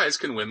 shameless lies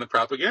can win the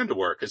propaganda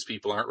war because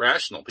people aren't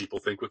rational. People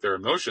think with their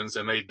emotions,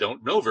 and they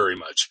don't know very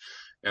much.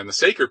 And the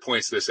Saker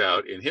points this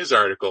out in his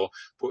article.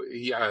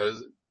 He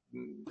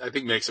I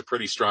think makes a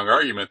pretty strong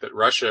argument that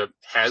Russia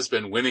has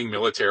been winning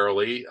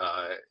militarily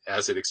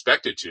as it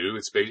expected to.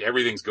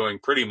 Everything's going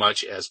pretty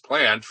much as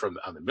planned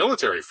on the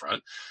military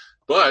front,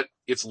 but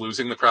it's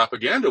losing the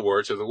propaganda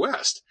war to the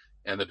West.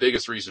 And the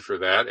biggest reason for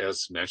that,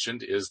 as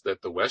mentioned, is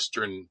that the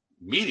Western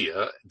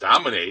media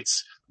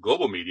dominates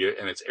global media,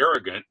 and it's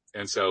arrogant,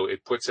 and so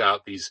it puts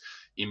out these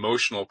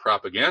emotional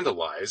propaganda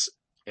lies,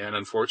 and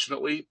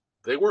unfortunately,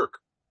 they work.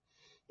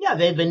 Yeah,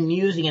 they've been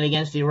using it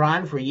against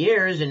Iran for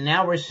years, and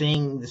now we're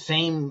seeing the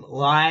same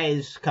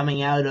lies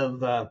coming out of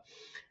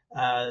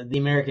the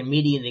American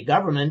media and the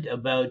government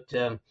about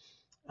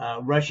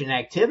Russian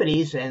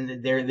activities,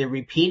 and they're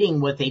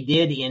repeating what they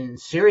did in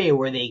Syria,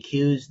 where they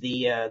accused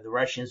the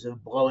Russians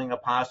of blowing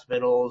up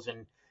hospitals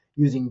and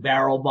using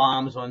barrel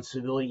bombs on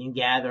civilian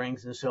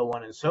gatherings and so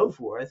on and so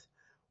forth,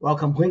 while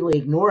completely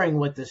ignoring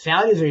what the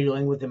Saudis are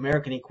doing with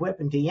American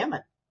equipment to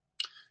Yemen.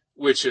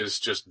 Which is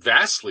just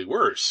vastly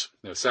worse.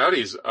 The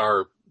Saudis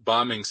are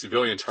bombing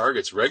civilian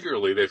targets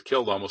regularly. They've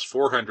killed almost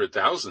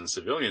 400,000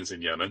 civilians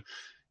in Yemen.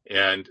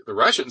 And the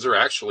Russians are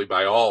actually,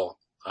 by all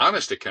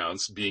honest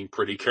accounts, being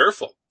pretty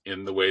careful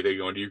in the way they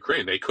go into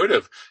Ukraine. They could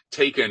have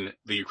taken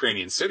the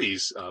Ukrainian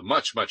cities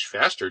much, much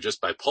faster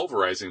just by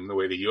pulverizing them the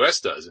way the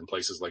U.S. does in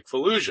places like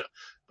Fallujah.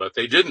 But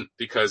they didn't,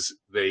 because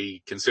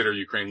they consider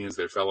Ukrainians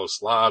their fellow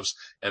Slavs,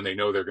 and they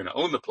know they're going to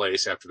own the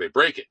place after they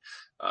break it.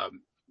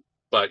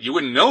 But you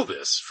wouldn't know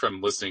this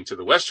from listening to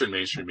the Western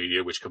mainstream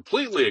media, which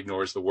completely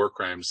ignores the war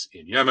crimes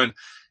in Yemen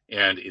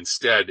and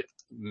instead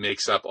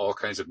makes up all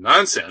kinds of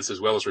nonsense,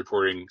 as well as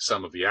reporting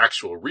some of the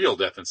actual real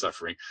death and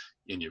suffering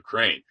in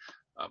Ukraine.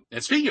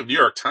 And speaking of New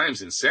York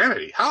Times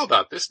insanity, how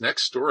about this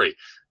next story?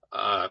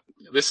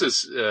 This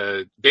is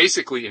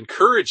basically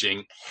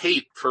encouraging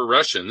hate for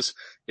Russians.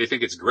 They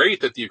think it's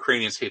great that the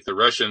Ukrainians hate the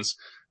Russians,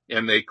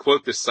 and they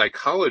quote this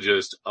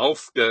psychologist,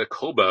 Alfga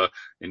Koba,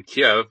 in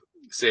Kiev,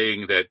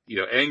 saying that,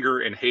 anger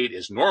and hate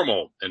is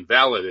normal and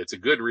valid. It's a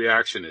good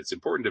reaction. It's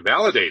important to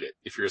validate it.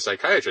 If you're a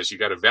psychiatrist, you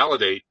got to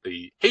validate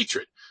the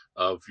hatred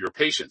of your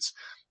patients.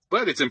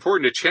 But it's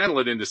important to channel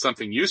it into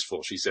something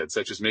useful, she said,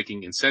 such as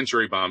making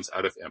incendiary bombs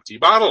out of empty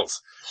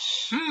bottles.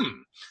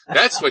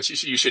 That's what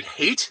you should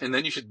hate, and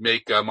then you should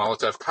make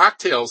Molotov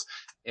cocktails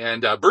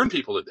and burn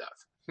people to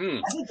death.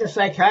 I think the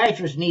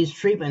psychiatrist needs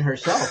treatment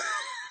herself.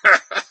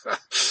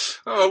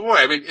 Oh boy.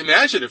 I mean,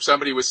 imagine if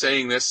somebody was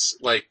saying this,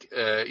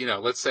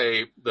 let's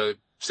say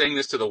saying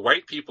this to the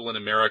white people in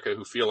America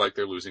who feel like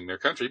they're losing their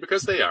country,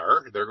 because they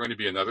are. They're going to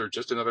be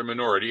just another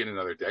minority in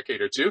another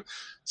decade or two.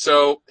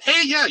 So,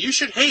 hey, yeah, you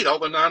should hate all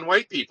the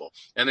non-white people.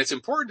 And it's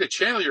important to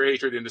channel your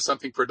hatred into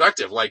something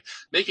productive, like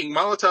making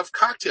Molotov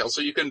cocktails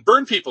so you can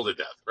burn people to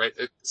death, right?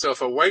 So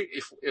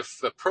if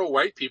the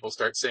pro-white people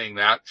start saying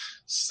that,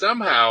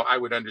 somehow I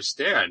would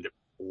understand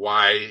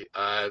why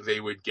they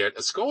would get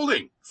a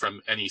scolding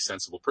from any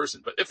sensible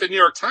person. But if the New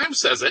York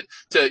Times says it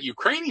to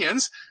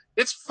Ukrainians,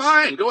 it's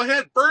fine. Go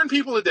ahead. Burn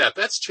people to death.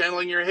 That's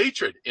channeling your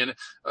hatred in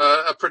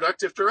a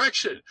productive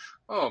direction.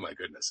 Oh, my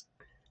goodness.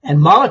 And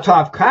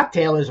Molotov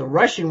cocktail is a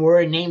Russian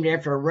word named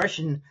after a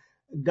Russian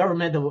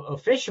governmental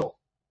official.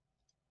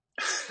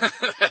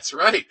 That's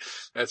right.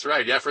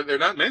 Yeah, they're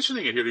not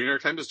mentioning it here. The New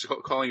York Times is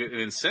calling it an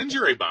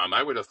incendiary bomb.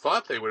 I would have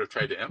thought they would have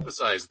tried to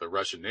emphasize the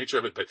Russian nature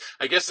of it, but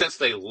I guess since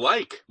they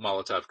like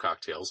Molotov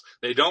cocktails,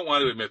 they don't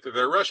want to admit that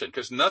they're Russian,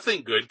 because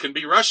nothing good can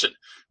be Russian,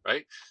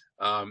 right?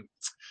 Oh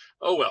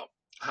well.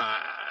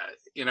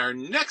 In our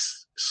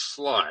next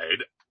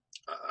slide,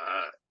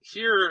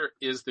 here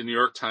is the New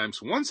York Times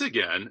once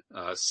again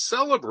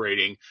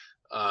celebrating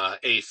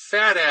a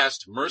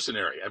fat-assed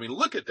mercenary. I mean,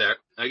 look at that.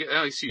 I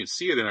guess you can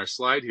see it in our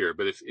slide here,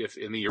 but if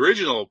in the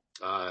original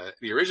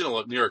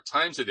New York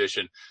Times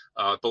edition,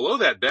 below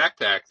that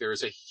backpack, there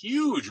is a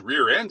huge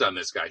rear end on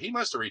this guy. He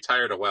must have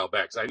retired a while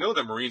back, because I know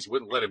the Marines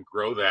wouldn't let him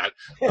grow that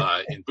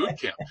in boot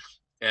camp.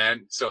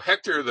 And so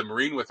Hector, the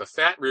Marine with a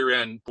fat rear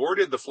end,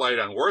 boarded the flight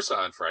on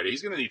Warsaw on Friday.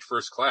 He's going to need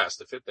first class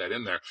to fit that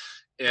in there,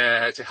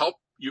 to help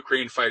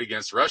Ukraine fight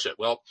against Russia.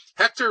 Well,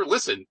 Hector,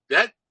 listen,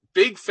 that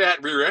big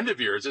fat rear end of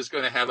yours is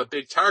going to have a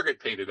big target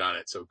painted on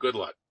it. So good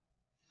luck.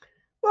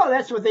 Well,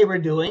 that's what they were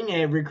doing,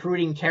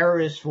 recruiting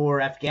terrorists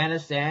for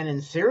Afghanistan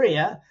and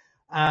Syria.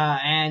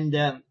 And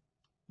the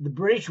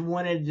British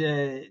wanted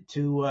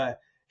to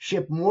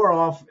ship more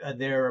off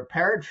their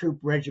paratroop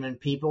regiment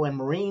people and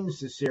Marines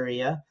to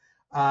Syria,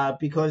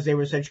 because they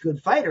were such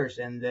good fighters.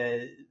 And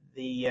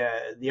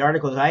the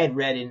articles I had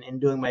read in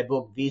doing my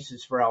book,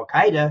 Visas for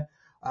Al-Qaeda,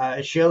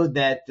 showed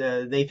that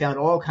they found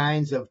all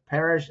kinds of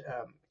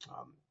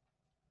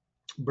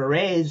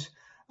berets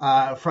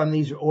from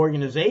these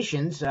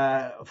organizations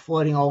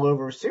floating all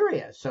over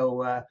Syria.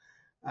 So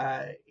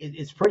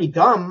it's pretty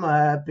dumb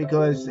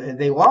because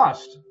they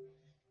lost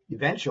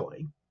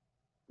eventually.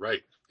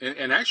 Right.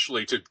 And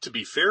actually, to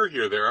be fair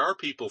here, there are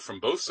people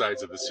from both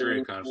sides of the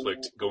Syria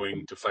conflict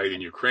going to fight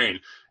in Ukraine.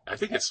 I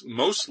think it's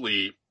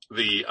mostly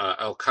the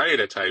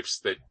Al-Qaeda types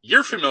that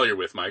you're familiar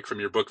with, Mike,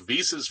 from your book,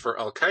 Visas for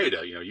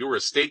Al-Qaeda. You were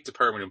a State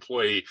Department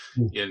employee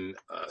in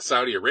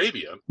Saudi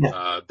Arabia,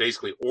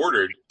 basically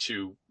ordered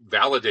to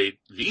validate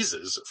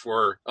visas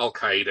for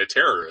Al-Qaeda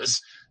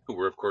terrorists, who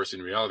were, of course,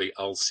 in reality,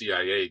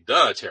 Al-CIA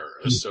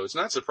terrorists. So it's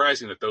not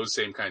surprising that those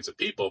same kinds of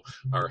people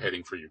are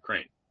heading for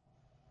Ukraine.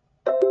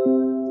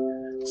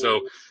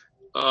 So,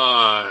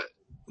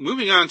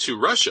 moving on to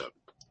Russia,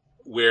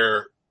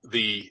 where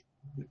the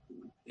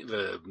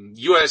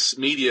U.S.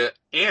 media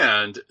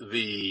and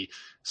the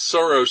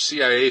Soros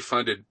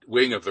CIA-funded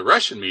wing of the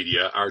Russian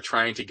media are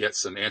trying to get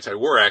some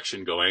anti-war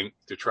action going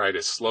to try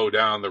to slow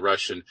down the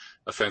Russian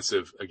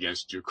offensive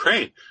against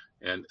Ukraine.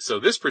 And so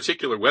this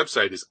particular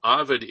website is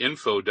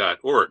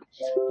ovidinfo.org,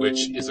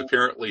 which is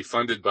apparently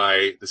funded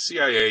by the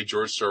CIA,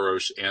 George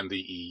Soros, and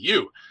the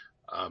EU.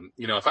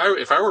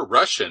 If I were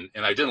Russian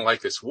and I didn't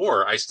like this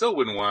war, I still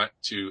wouldn't want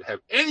to have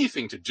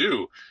anything to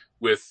do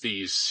with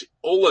these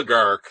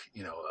oligarch,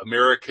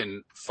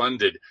 American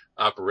funded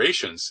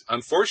operations.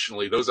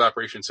 Unfortunately, those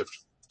operations have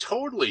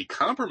totally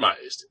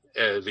compromised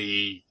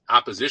the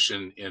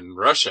opposition in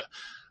Russia.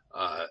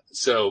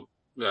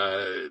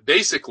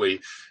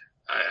 Basically,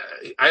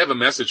 I have a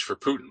message for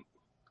Putin.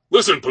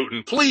 Listen,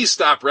 Putin, please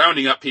stop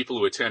rounding up people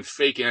who attend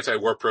fake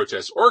anti-war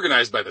protests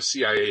organized by the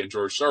CIA and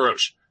George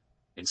Soros.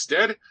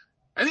 Instead,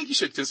 I think you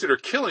should consider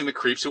killing the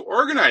creeps who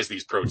organize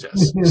these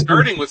protests,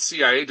 starting with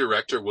CIA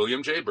Director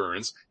William J.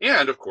 Burns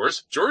and, of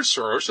course, George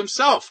Soros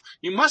himself.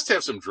 You must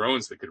have some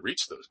drones that could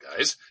reach those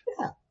guys.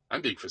 Yeah.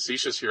 I'm being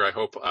facetious here. I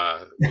hope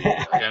the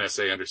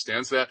NSA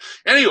understands that.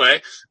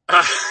 Anyway,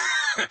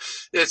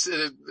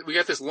 we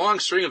got this long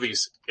string of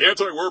these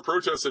anti-war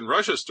protests in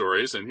Russia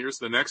stories, and here's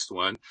the next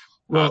one.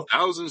 Well,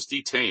 thousands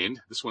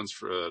detained. Next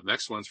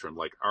one's from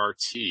like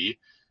RT,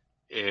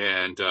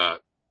 and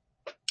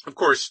of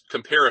course,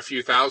 compare a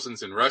few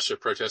thousands in Russia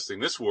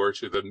protesting this war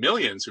to the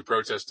millions who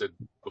protested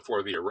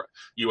before the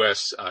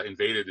U.S.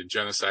 Invaded and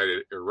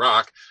genocided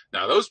Iraq.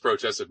 Now, those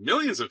protests of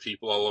millions of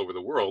people all over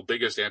the world,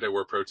 biggest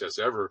anti-war protests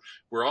ever,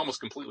 were almost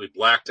completely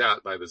blacked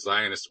out by the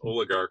Zionist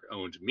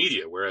oligarch-owned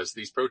media, whereas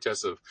these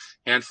protests of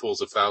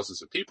handfuls of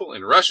thousands of people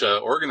in Russia,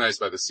 organized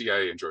by the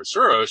CIA and George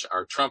Soros,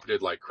 are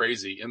trumpeted like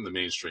crazy in the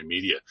mainstream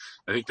media.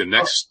 I think the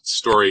next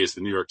story is the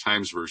New York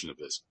Times version of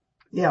this.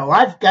 Yeah, well,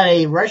 I've got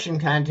a Russian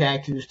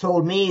contact who's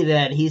told me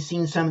that he's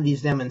seen some of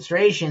these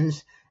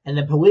demonstrations and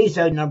the police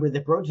outnumber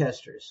the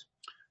protesters.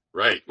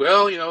 Right.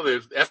 Well,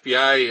 the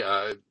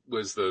FBI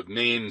was the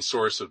main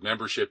source of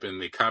membership in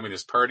the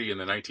Communist Party in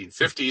the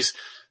 1950s.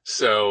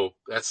 So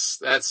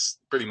that's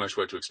pretty much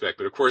what to expect.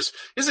 But of course,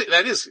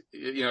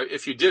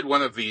 if you did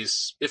one of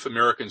these If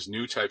Americans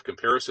Knew type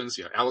comparisons,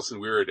 Alison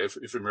Weir at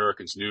If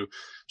Americans Knew,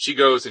 she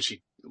goes and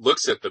she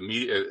looks at the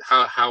media,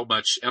 how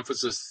much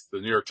emphasis the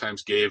New York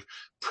Times gave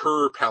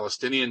per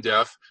Palestinian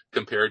death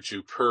compared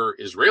to per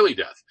Israeli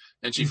death.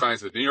 And she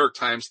finds that the New York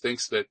Times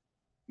thinks that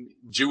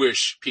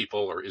Jewish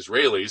people or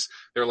Israelis,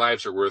 their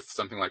lives are worth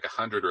something like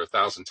 100 or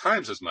 1,000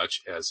 times as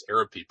much as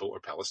Arab people or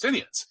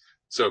Palestinians.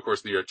 So, of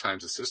course, the New York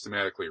Times is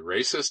systematically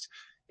racist.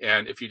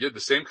 And if you did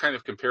the same kind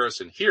of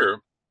comparison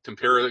here,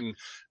 comparing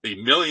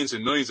the millions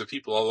and millions of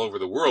people all over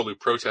the world who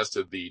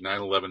protested the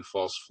 9/11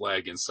 false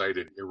flag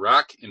incited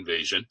Iraq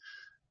invasion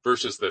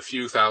versus the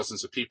few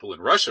thousands of people in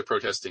Russia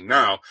protesting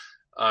now,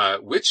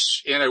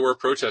 which anti-war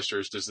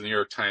protesters does the New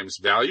York Times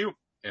value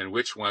and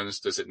which ones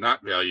does it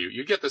not value?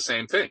 You get the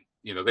same thing.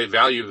 They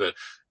value the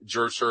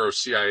George Soros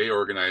CIA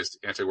organized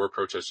anti-war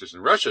protesters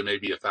in Russia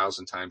maybe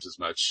 1,000 times as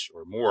much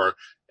or more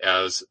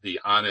as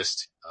the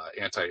honest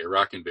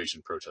anti-Iraq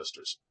invasion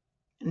protesters.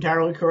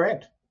 Entirely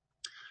correct.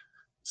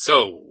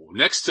 So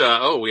next,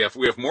 we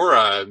have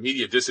more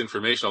media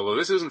disinformation, although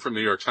this isn't from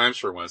the New York Times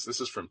for once.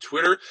 This is from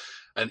Twitter,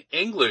 an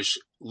English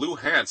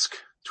Luhansk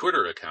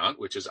Twitter account,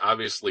 which is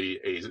obviously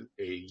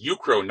a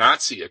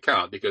Ukro-Nazi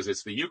account because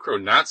it's the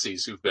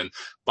Ukro-Nazis who've been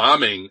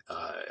bombing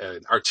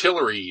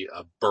artillery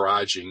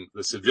barraging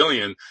the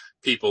civilian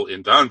people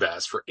in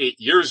Donbass for 8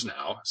 years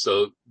now.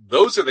 So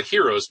those are the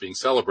heroes being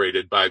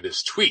celebrated by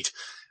this tweet.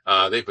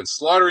 They've been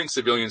slaughtering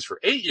civilians for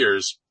 8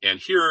 years, and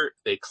here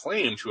they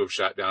claim to have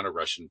shot down a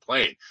Russian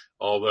plane.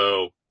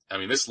 Although,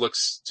 this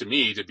looks to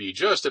me to be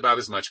just about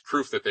as much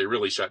proof that they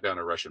really shot down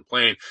a Russian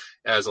plane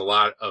as a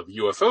lot of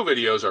UFO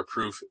videos are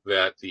proof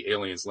that the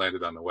aliens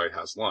landed on the White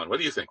House lawn. What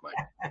do you think,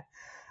 Mike?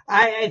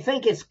 I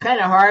think it's kind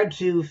of hard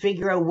to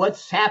figure out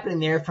what's happening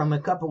there from a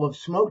couple of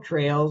smoke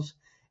trails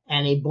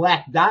and a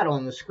black dot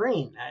on the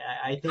screen.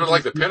 I think sort of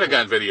like the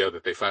Pentagon video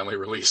that they finally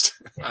released.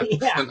 Yeah, the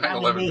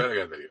 9/11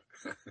 Pentagon video.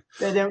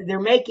 They're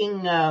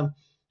making, they're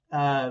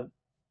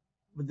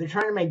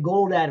trying to make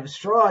gold out of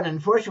straw, and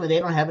unfortunately they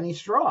don't have any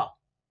straw.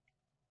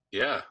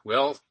 Yeah,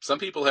 well, some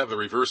people have the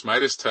reverse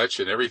Midas touch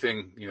and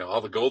everything,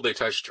 all the gold they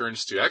touch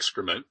turns to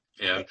excrement.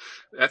 And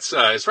that's,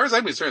 as far as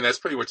I'm concerned, that's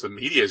pretty much the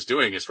media is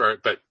doing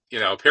but,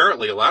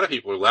 apparently a lot of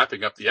people are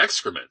lapping up the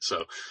excrement.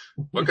 So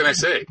what can I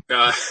say?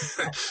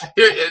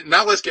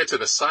 Now let's get to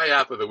the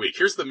PSYOP of the week.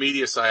 Here's the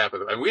media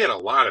PSYOP and we had a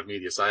lot of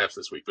media PSYOPs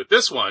this week, but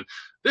this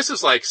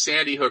is like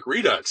Sandy Hook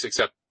Redux,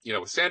 except,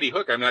 with Sandy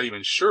Hook, I'm not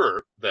even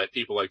sure that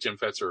people like Jim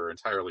Fetzer are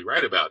entirely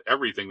right about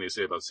everything they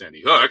say about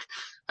Sandy Hook.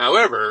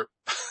 However,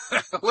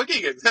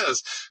 looking at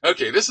this,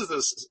 okay, this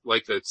is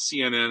like the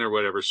CNN or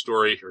whatever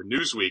story or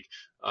Newsweek.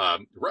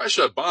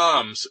 Russia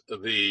bombs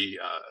the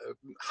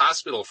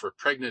hospital for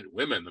pregnant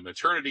women, the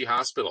maternity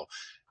hospital.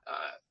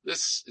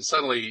 This is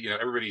suddenly,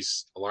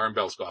 everybody's alarm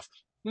bells go off.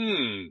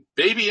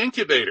 Baby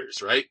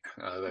incubators, right?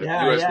 The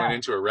U.S. went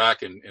into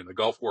Iraq in the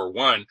Gulf War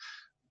I,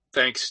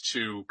 thanks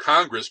to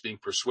Congress being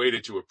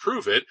persuaded to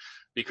approve it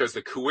because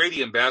the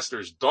Kuwaiti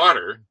ambassador's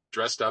daughter,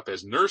 dressed up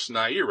as Nurse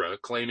Naira,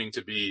 claiming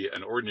to be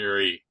an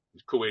ordinary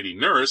Kuwaiti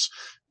nurse,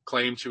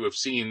 claimed to have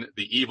seen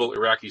the evil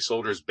Iraqi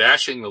soldiers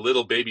bashing the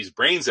little babies'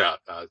 brains out,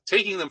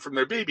 taking them from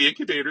their baby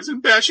incubators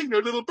and bashing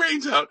their little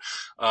brains out.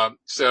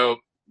 So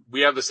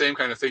we have the same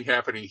kind of thing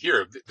happening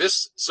here.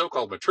 This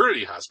so-called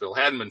maternity hospital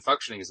hadn't been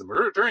functioning as a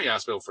maternity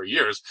hospital for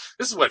years.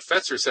 This is what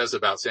Fetzer says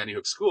about Sandy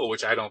Hook School,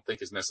 which I don't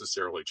think is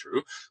necessarily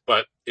true,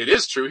 but it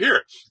is true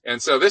here.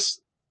 And so this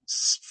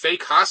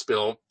fake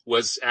hospital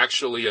was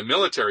actually a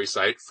military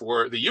site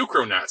for the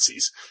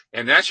Ukro-Nazis,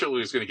 and naturally it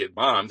was going to get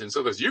bombed. And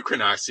so those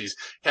Ukro-Nazis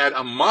had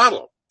a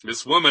model.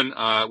 This woman,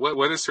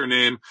 what is her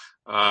name?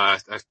 I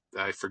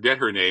forget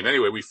her name.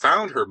 Anyway, we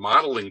found her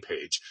modeling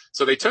page.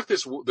 So they took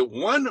the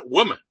one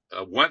woman,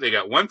 they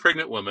got one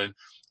pregnant woman,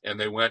 and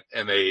they went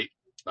and they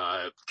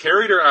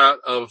carried her out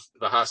of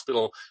the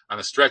hospital on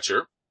a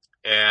stretcher.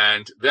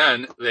 And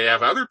then they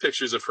have other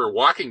pictures of her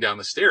walking down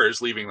the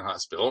stairs, leaving the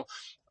hospital.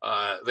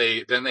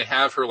 They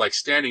have her like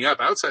standing up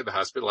outside the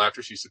hospital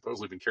after she's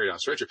supposedly been carried on a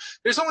stretcher.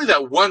 There's only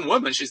that one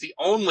woman. She's the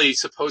only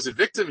supposed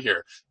victim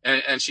here.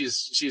 And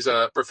she's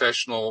a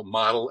professional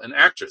model and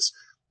actress.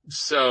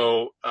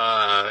 So,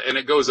 and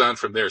it goes on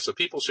from there. So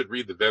people should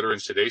read the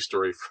Veterans Today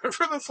story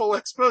for the full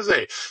expose.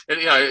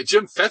 And,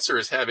 Jim Fetzer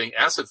is having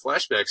acid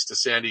flashbacks to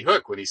Sandy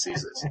Hook when he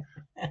sees this.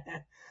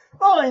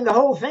 Well, and the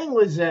whole thing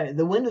was,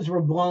 the windows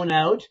were blown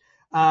out.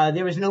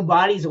 There was no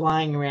bodies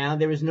lying around.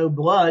 There was no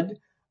blood.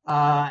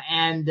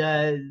 And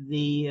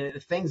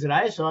the things that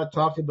I saw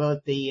talked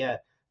about the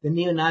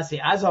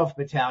neo-Nazi Azov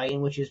Battalion,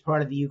 which is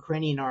part of the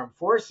Ukrainian Armed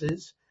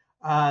Forces.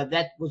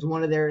 That was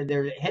one of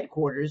their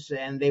headquarters,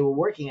 and they were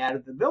working out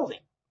of the building.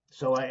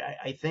 So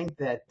I think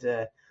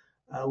that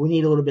we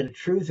need a little bit of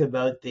truth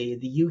about the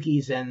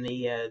Yukis and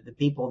the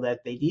people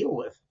that they deal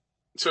with.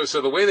 So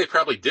the way they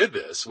probably did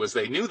this was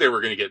they knew they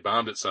were going to get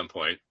bombed at some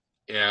point.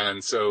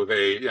 And so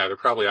they're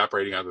probably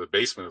operating out of the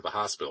basement of the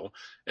hospital.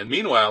 And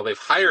meanwhile, they've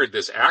hired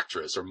this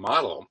actress or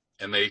model,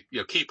 and they,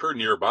 keep her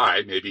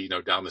nearby, maybe,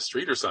 down the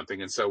street or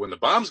something. And so when the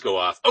bombs go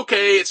off,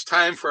 okay, it's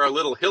time for our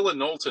little Hill and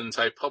Knowlton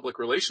type public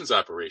relations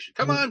operation.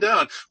 Come on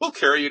down. We'll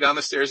carry you down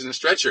the stairs in a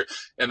stretcher,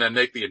 and then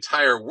make the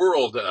entire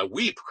world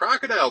weep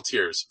crocodile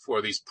tears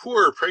for these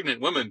poor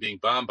pregnant women being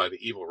bombed by the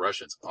evil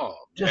Russians. Oh,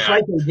 just man.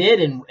 Like they did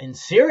in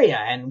Syria.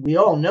 And we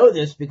all know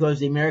this because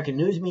the American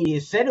news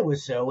media said it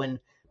was so. And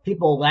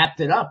people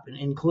lapped it up,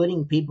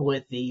 including people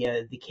at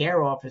the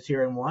CARE office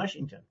here in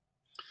Washington.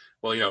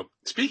 Well,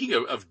 speaking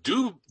of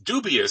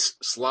dubious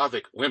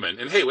Slavic women,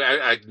 and hey,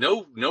 I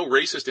no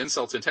racist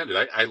insults intended.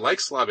 I like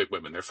Slavic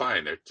women. They're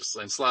fine. They're just,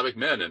 and Slavic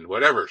men and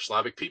whatever,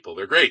 Slavic people.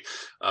 They're great.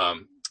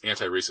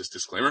 Anti-racist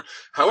disclaimer.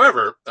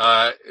 However,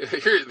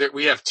 here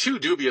we have two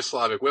dubious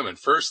Slavic women.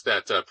 First,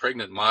 that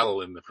pregnant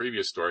model in the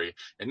previous story,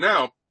 and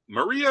now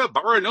Maria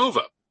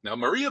Baranova. Now,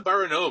 Maria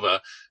Baranova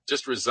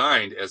just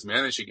resigned as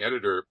managing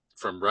editor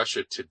from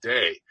Russia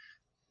Today.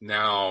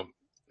 Now,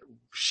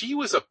 she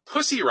was a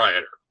pussy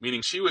rioter,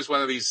 meaning she was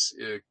one of these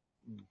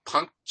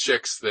punk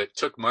chicks that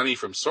took money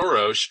from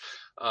Soros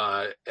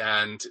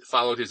and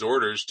followed his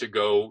orders to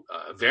go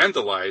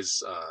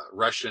vandalize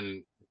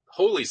Russian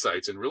holy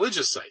sites and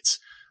religious sites,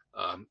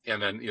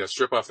 and then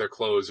strip off their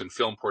clothes and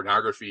film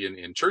pornography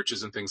in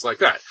churches and things like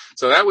that.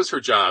 So that was her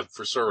job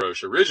for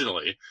Soros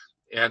originally.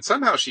 And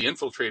somehow she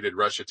infiltrated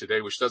Russia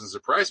Today, which doesn't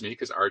surprise me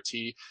because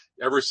RT,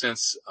 ever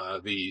since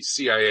the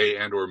CIA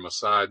and or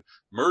Mossad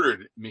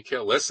murdered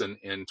Mikhail Lesin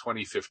in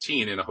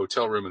 2015 in a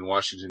hotel room in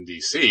Washington,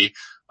 D.C.,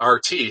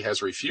 RT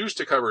has refused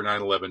to cover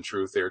 9/11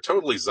 truth. They're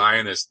totally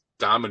Zionist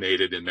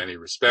dominated in many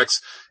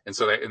respects. And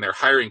so they're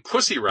hiring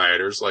pussy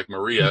rioters like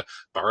Maria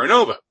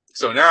Baranova.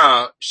 So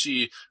now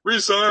she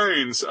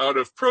resigns out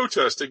of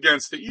protest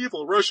against the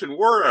evil Russian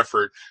war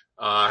effort.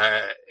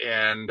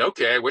 And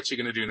okay, what's she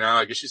going to do now?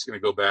 I guess she's going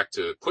to go back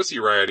to pussy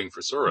rioting for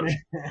Soros.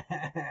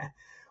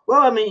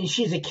 Well, I mean,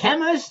 she's a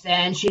chemist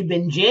and she'd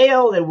been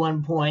jailed at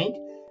one point,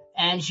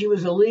 and she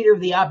was a leader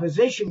of the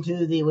opposition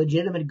to the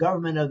legitimate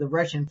government of the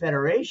Russian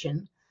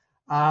Federation.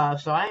 So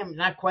I am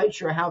not quite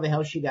sure how the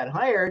hell she got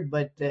hired,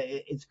 but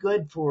it's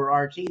good for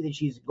RT that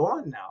she's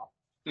gone now.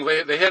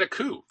 Well, they had a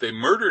coup. They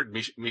murdered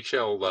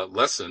Mikhail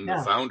Lesin,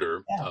 the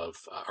founder of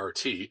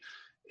RT.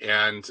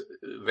 And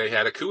they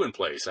had a coup in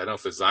place. I don't know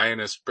if the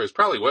Zionists, it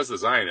probably was the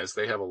Zionists.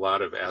 They have a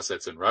lot of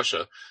assets in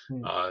Russia.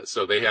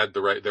 So they had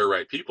their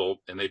right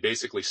people, and they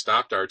basically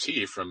stopped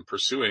RT from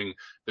pursuing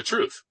the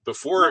truth.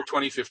 Before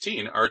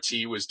 2015,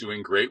 RT was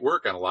doing great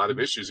work on a lot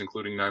of issues,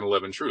 including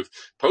 9/11 truth.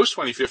 Post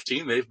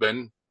 2015, they've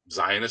been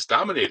Zionist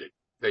dominated.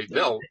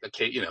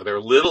 They're a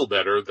little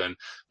better than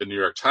the New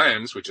York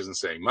Times, which isn't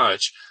saying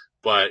much,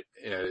 but,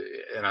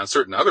 and on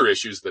certain other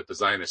issues that the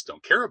Zionists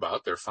don't care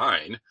about, they're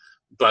fine.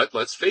 But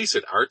let's face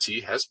it,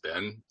 RT has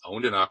been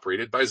owned and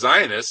operated by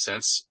Zionists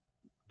since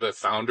the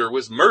founder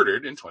was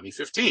murdered in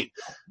 2015.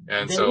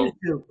 And they used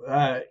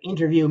to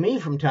interview me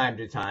from time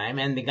to time,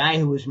 and the guy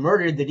who was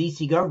murdered, the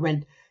DC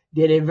government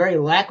did a very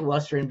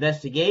lackluster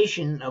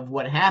investigation of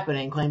what happened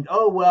and claimed,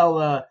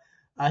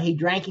 he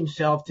drank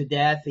himself to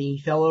death. He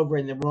fell over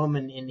in the room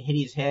and hit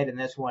his head, and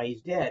that's why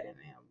he's dead.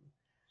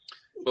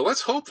 Well,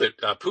 let's hope that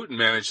Putin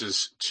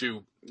manages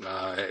to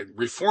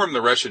reform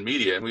the Russian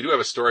media, and we do have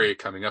a story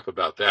coming up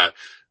about that.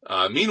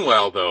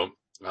 Meanwhile, though,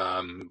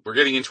 we're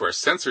getting into our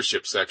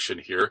censorship section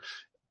here.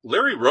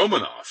 Larry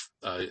Romanoff,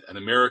 an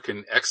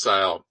American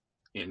exile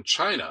in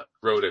China,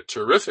 wrote a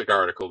terrific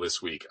article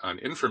this week on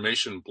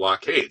information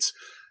blockades.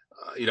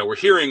 We're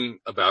hearing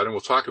about, and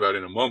we'll talk about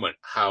in a moment,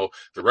 how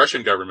the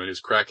Russian government is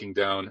cracking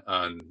down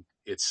on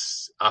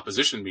its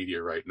opposition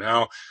media right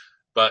now.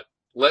 But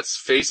let's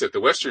face it, the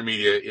Western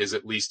media is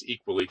at least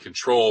equally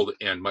controlled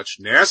and much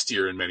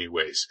nastier in many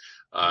ways.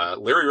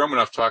 Larry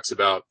Romanoff talks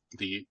about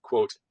the,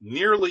 quote,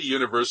 nearly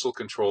universal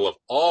control of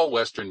all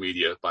Western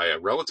media by a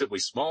relatively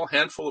small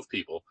handful of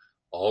people,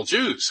 all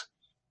Jews.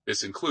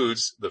 This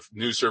includes the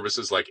news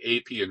services like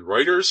AP and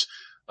Reuters,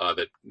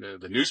 that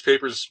the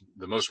newspapers,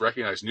 the most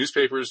recognized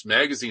newspapers,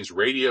 magazines,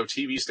 radio,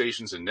 TV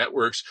stations, and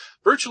networks,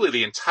 virtually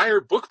the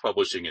entire book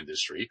publishing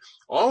industry,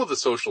 all of the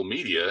social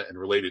media and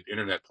related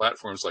internet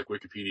platforms like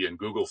Wikipedia and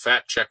Google,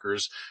 fact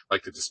checkers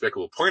like the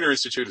Despicable Pointer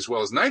Institute, as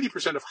well as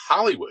 90% of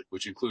Hollywood,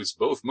 which includes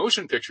both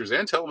motion pictures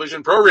and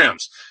television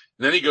programs.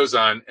 And then he goes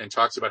on and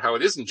talks about how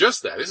it isn't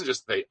just that. It isn't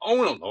just that they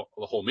own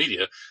the whole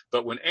media,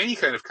 but when any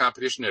kind of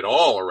competition at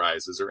all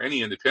arises or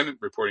any independent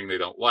reporting they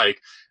don't like,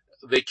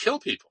 they kill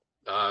people.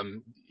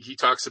 He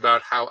talks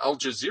about how Al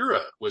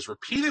Jazeera was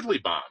repeatedly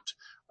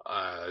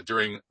bombed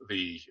during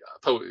the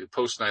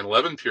post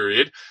 9/11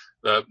 period.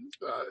 The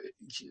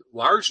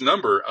large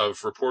number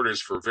of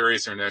reporters for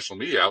various international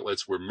media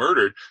outlets were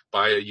murdered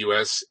by a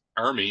U.S.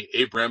 Army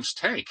Abrams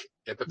tank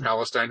at the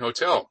Palestine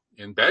Hotel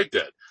in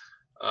Baghdad.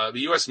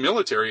 The U.S.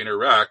 military in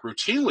Iraq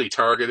routinely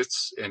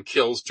targets and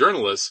kills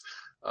journalists.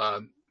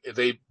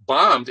 They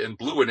bombed and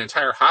blew an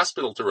entire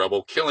hospital to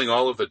rubble, killing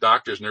all of the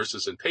doctors,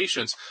 nurses, and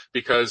patients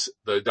because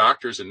the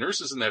doctors and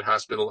nurses in that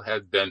hospital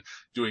had been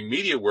doing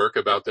media work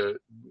about the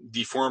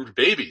deformed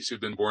babies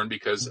who'd been born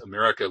because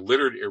America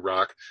littered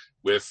Iraq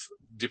with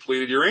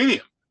depleted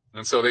uranium.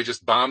 And so they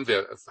just bombed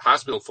the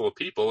hospital full of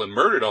people and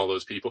murdered all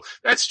those people.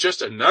 That's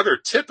just another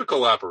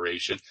typical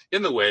operation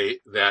in the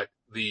way that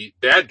the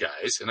bad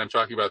guys, and I'm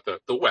talking about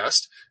the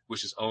West,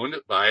 which is owned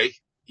by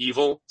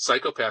evil,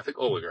 psychopathic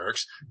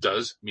oligarchs,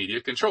 does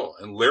media control.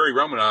 And Larry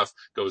Romanoff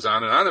goes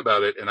on and on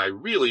about it, and I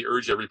really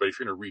urge everybody, if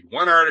you're going to read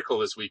one article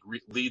this week,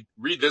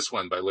 read this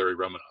one by Larry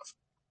Romanoff.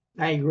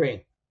 I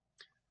agree.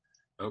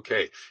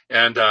 Okay.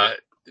 And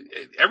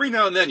every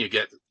now and then you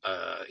get,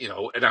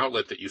 an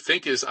outlet that you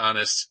think is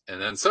honest, and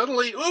then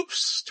suddenly,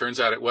 oops, turns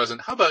out it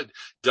wasn't. How about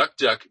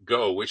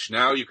DuckDuckGo, which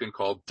now you can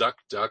call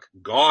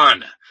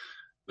DuckDuckGone?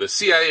 The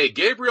CIA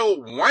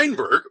Gabriel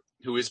Weinberg,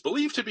 who is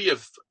believed to be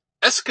of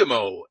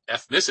Eskimo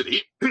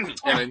ethnicity,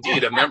 and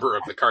indeed a member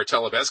of the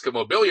cartel of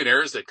Eskimo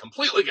billionaires that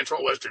completely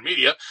control Western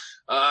media,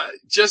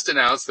 just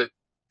announced that,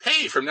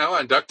 hey, from now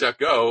on,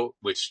 DuckDuckGo,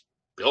 which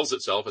bills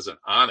itself as an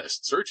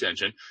honest search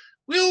engine,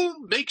 will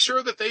make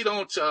sure that they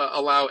don't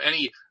allow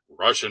any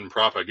Russian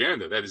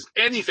propaganda, that is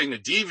anything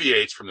that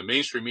deviates from the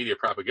mainstream media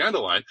propaganda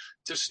line,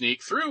 to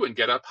sneak through and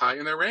get up high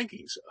in their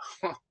rankings.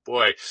 Oh,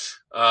 boy.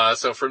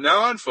 So from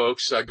now on,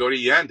 folks, go to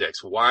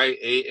Yandex,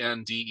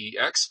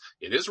 Yandex.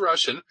 It is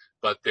Russian,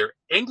 but their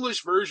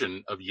English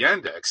version of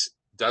Yandex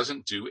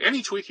doesn't do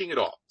any tweaking at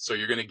all. So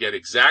you're going to get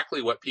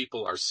exactly what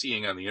people are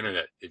seeing on the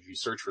internet if you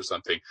search for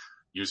something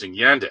using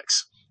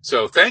Yandex.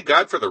 So thank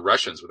God for the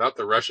Russians. Without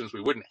the Russians,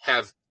 we wouldn't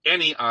have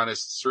any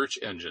honest search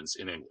engines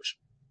in English.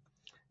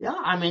 Yeah,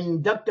 I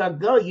mean,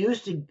 DuckDuckGo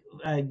used to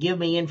give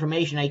me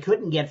information I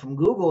couldn't get from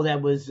Google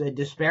that was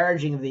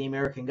disparaging of the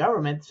American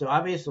government. So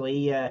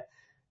obviously,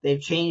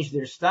 they've changed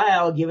their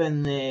style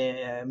given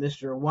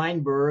Mr.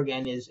 Weinberg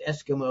and his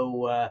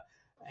Eskimo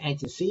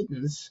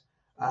antecedents.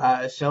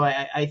 So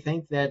I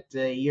think that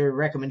your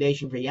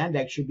recommendation for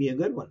Yandex should be a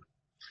good one.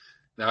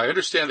 Now, I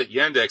understand that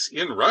Yandex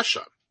in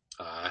Russia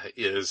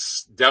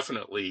is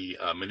definitely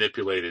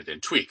manipulated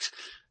and tweaked.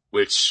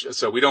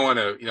 So we don't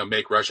want to,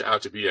 make Russia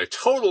out to be a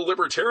total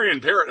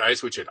libertarian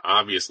paradise, which it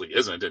obviously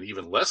isn't, and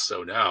even less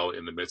so now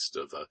in the midst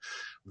of a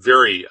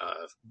very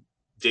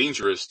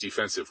dangerous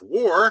defensive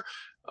war.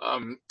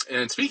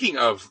 And speaking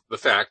of the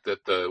fact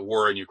that the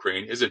war in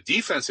Ukraine is a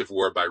defensive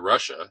war by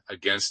Russia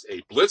against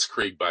a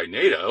blitzkrieg by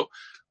NATO,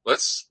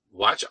 let's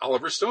watch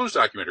Oliver Stone's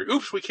documentary.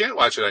 Oops, we can't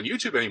watch it on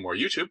YouTube anymore.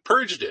 YouTube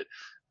purged it.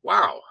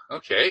 Wow.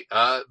 Okay.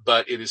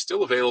 But it is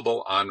still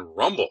available on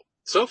Rumble.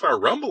 So far,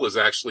 Rumble is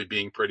actually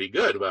being pretty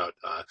good about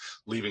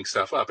leaving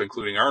stuff up,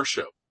 including our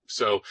show.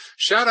 So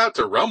shout out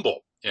to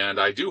Rumble. And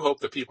I do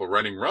hope the people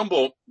running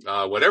Rumble,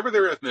 whatever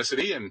their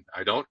ethnicity, and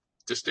I don't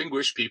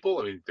distinguish people.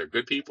 I mean, they're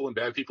good people and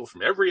bad people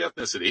from every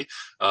ethnicity.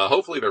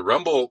 Hopefully the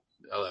Rumble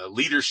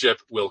leadership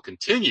will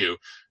continue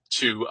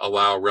to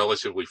allow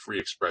relatively free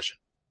expression.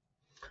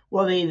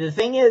 Well, the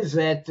thing is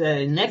that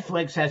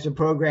Netflix has a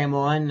program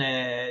on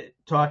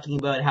talking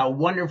about how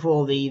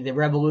wonderful the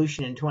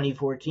revolution in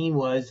 2014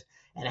 was,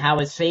 and how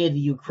it saved the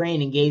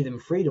Ukraine and gave them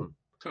freedom.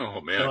 Oh,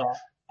 man.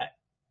 So,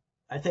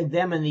 I think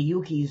them and the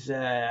Yukis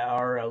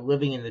are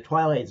living in the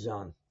twilight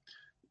zone.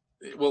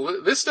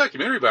 Well, this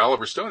documentary by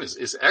Oliver Stone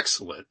is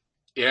excellent,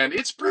 and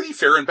it's pretty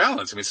fair and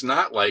balanced. I mean, it's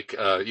not like,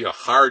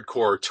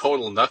 hardcore,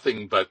 total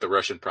nothing but the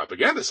Russian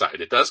propaganda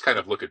side. It does kind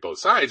of look at both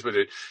sides, but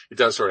it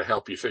does sort of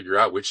help you figure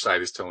out which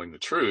side is telling the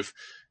truth.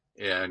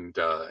 And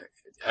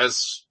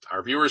as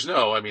our viewers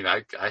know, I mean,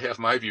 I have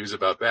my views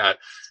about that.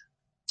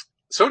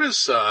 So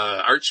does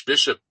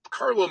Archbishop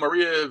Carlo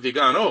Maria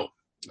Vigano.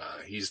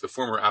 He's the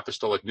former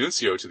apostolic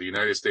nuncio to the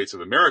United States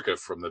of America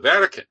from the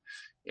Vatican.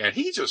 And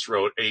he just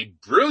wrote a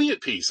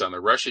brilliant piece on the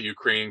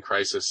Russia-Ukraine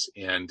crisis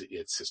and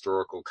its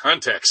historical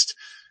context.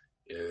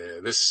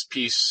 This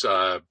piece,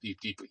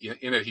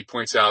 in it, he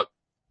points out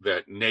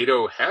that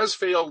NATO has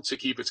failed to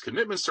keep its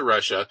commitments to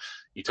Russia.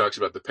 He talks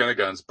about the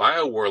Pentagon's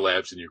biowar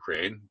labs in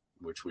Ukraine,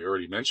 which we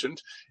already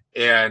mentioned,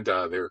 and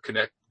they're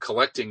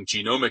collecting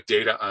genomic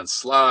data on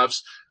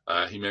Slavs.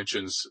 He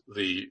mentions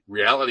the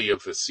reality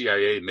of the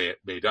CIA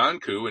Maidan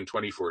coup in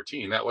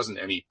 2014. That wasn't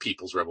any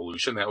people's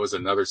revolution. That was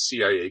another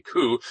CIA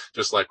coup,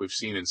 just like we've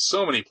seen in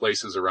so many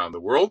places around the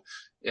world.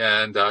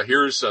 And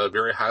here's a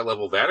very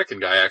high-level Vatican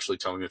guy actually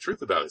telling the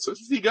truth about it. So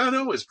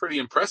Vigano is pretty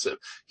impressive.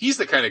 He's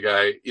the kind of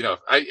guy,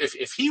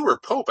 if he were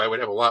Pope, I would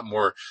have a lot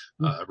more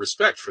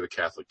respect for the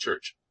Catholic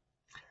Church.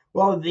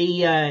 Well,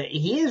 he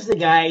is the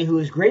guy who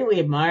is greatly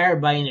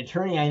admired by an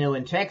attorney I know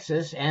in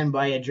Texas and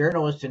by a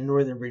journalist in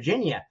Northern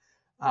Virginia.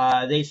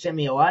 They sent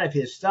me a lot of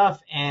his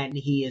stuff, and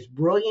he is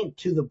brilliant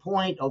to the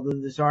point, although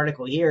this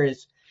article here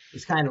is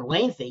kind of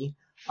lengthy,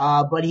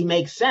 but he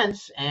makes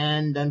sense,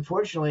 and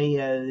unfortunately,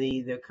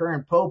 the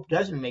current Pope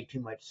doesn't make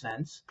too much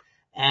sense,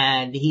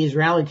 and he is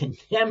roundly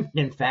condemned,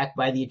 in fact,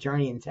 by the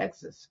attorney in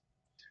Texas.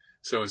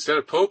 So instead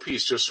of Pope,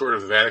 he's just sort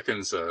of the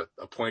Vatican's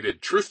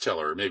appointed truth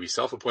teller, or maybe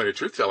self-appointed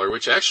truth teller,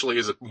 which actually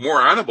is a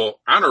more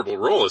honorable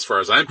role as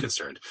far as I'm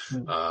concerned.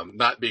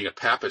 Not being a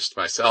papist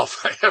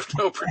myself, I have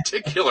no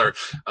particular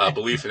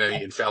belief in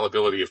any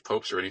infallibility of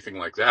popes or anything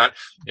like that.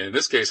 And in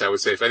this case, I would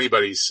say if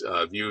anybody's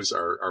views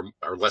are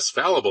less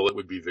fallible, it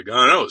would be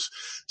Vigano's.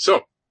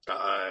 So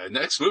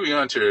next, moving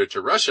on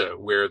to Russia,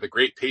 where the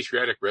Great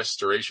Patriotic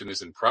Restoration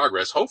is in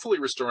progress, hopefully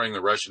restoring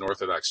the Russian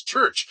Orthodox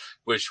Church,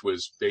 which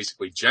was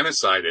basically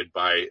genocided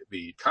by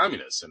the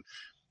communists. And,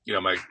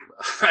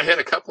 I had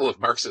a couple of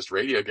Marxist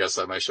radio guests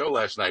on my show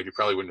last night who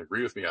probably wouldn't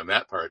agree with me on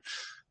that part.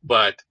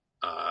 But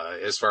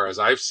as far as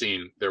I've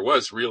seen, there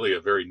was really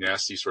a very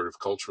nasty sort of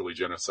culturally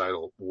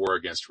genocidal war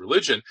against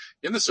religion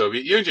in the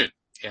Soviet Union.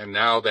 And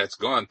now that's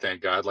gone,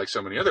 thank God, like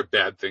so many other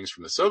bad things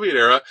from the Soviet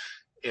era.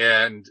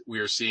 And we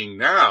are seeing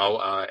now,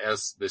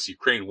 as this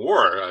Ukraine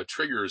war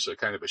triggers a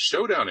kind of a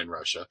showdown in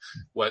Russia,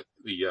 what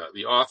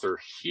the author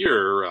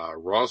here,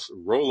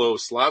 Rollo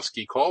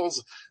Slavsky,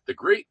 calls the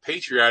Great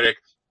Patriotic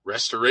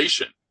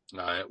Restoration,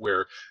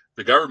 where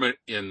the government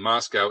in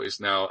Moscow is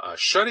now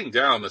shutting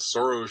down the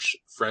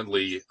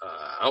Soros-friendly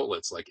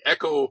outlets like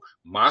Echo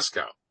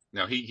Moscow.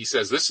 Now, he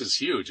says this is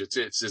huge.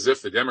 It's as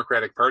if the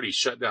Democratic Party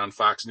shut down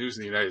Fox News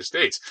in the United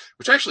States,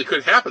 which actually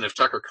could happen if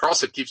Tucker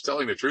Carlson keeps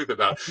telling the truth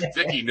about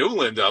Vicki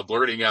Nuland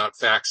blurting out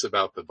facts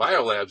about the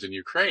biolabs in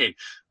Ukraine.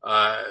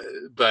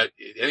 But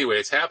anyway,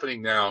 it's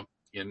happening now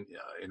in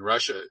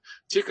Russia.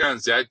 Tikhon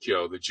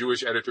Zadkyo, the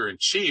Jewish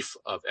editor-in-chief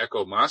of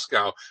Echo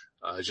Moscow,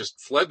 just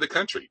fled the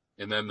country.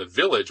 And then The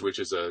Village, which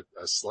is a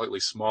slightly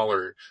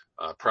smaller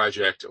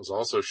project, was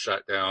also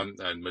shut down.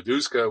 And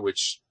Meduska,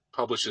 which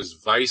publishes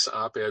Vice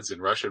op-eds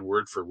in Russian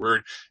word for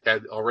word,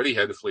 had already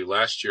had to flee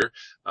last year.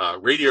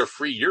 Radio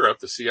Free Europe,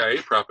 the CIA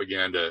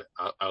propaganda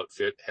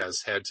outfit,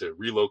 has had to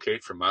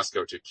relocate from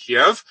Moscow to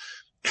Kiev,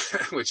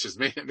 which is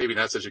maybe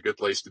not such a good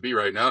place to be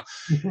right now.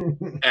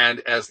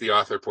 And as the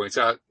author points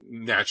out,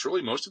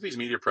 naturally, most of these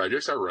media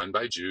projects are run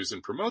by Jews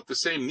and promote the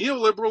same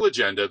neoliberal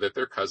agenda that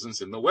their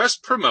cousins in the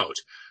West promote.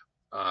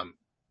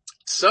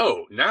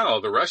 So now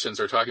the Russians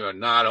are talking about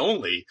not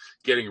only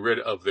getting rid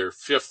of their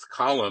fifth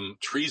column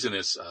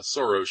treasonous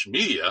Soros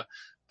media,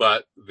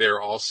 but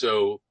they're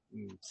also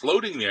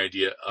floating the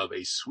idea of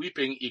a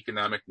sweeping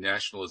economic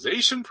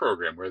nationalization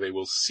program where they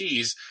will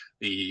seize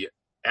the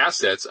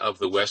assets of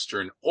the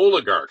Western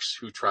oligarchs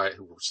who are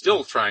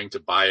still trying to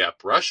buy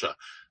up Russia.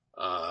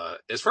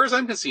 As far as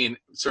I'm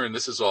concerned,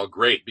 this is all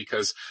great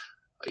because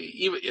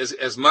even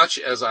as much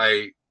as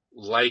I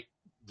like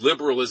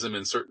liberalism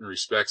in certain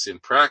respects in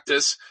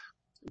practice,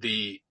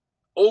 the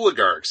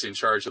oligarchs in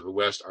charge of the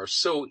West are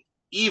so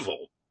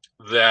evil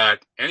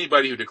that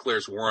anybody who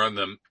declares war on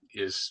them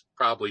is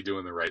probably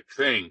doing the right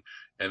thing.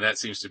 And that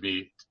seems to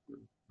be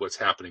what's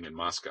happening in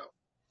Moscow.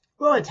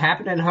 Well, it's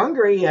happened in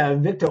Hungary.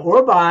 Viktor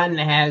Orban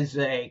has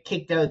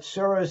kicked out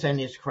Soros and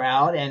his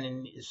crowd,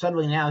 and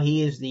suddenly now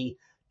he is the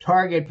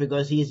target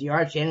because he is the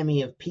arch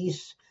enemy of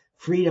peace,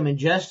 freedom, and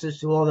justice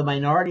to all the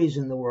minorities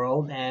in the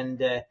world.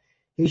 And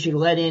he should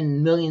let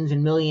in millions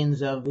and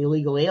millions of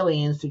illegal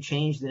aliens to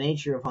change the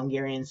nature of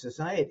Hungarian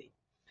society.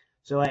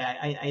 So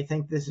I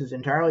think this is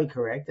entirely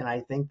correct, and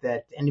I think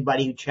that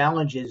anybody who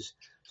challenges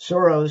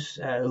Soros,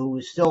 who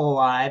is still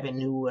alive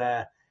and who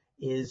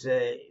is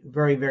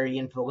very, very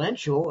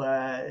influential,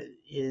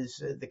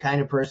 is the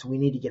kind of person we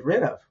need to get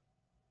rid of.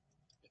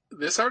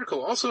 This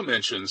article also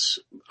mentions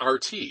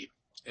RT.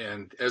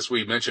 And as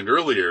we mentioned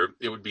earlier,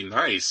 it would be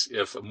nice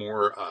if a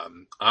more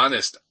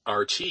honest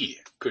RT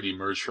could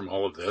emerge from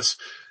all of this.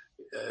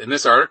 In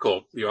this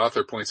article, the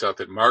author points out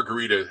that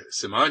Margarita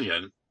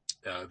Simonyan,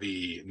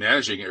 the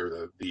managing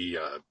or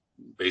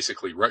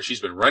basically she's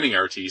been running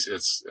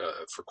RTs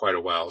for quite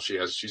a while.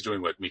 She's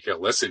doing what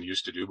Mikhail Lesin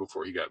used to do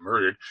before he got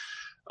murdered.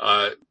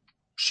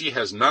 She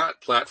has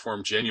not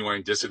platformed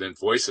genuine dissident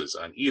voices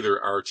on either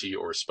RT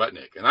or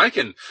Sputnik. And I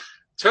can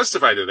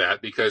testify to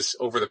that because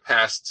over the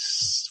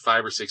past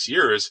 5 or 6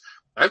 years,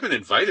 I've been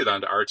invited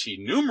onto RT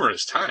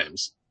numerous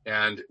times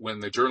And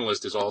when the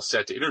journalist is all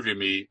set to interview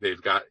me,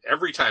 they've got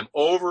every time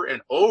over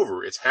and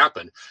over it's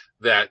happened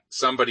that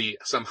somebody,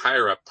 some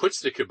higher up puts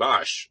the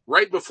kibosh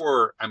right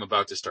before I'm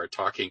about to start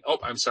talking. Oh,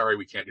 I'm sorry,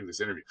 we can't do this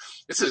interview.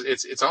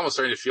 It's almost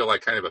starting to feel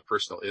like kind of a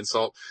personal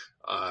insult.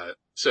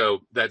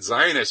 So that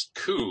Zionist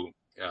coup,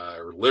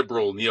 or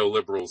liberal,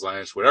 neoliberal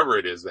Zionist, whatever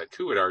it is, that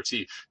coup at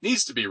RT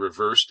needs to be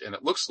reversed. And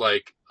it looks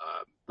like,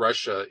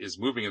 Russia is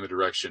moving in the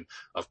direction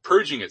of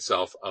purging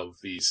itself of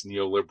these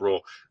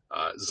neoliberal,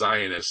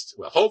 Zionist,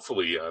 well,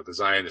 hopefully, the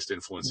Zionist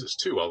influences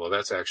too, although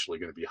that's actually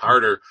going to be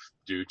harder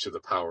due to the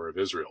power of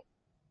Israel.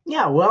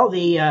 Yeah, well,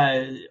 the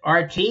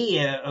RT,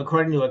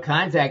 according to a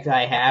contact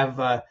I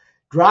have,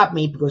 dropped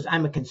me because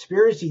I'm a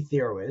conspiracy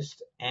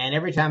theorist, and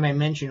every time I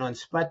mention on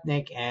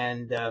Sputnik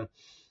and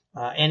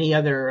any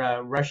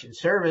other Russian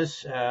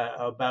service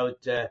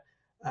about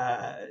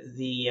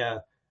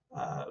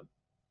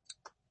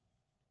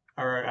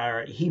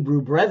our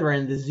Hebrew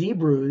brethren, the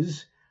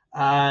Zebrews,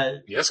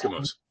 The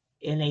Eskimos.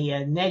 in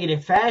a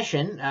negative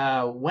fashion,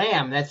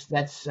 wham,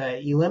 that's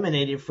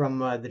eliminated from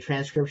the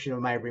transcription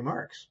of my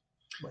remarks.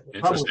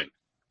 Interesting.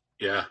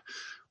 Yeah.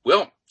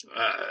 Well,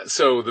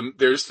 so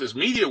there's this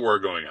media war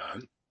going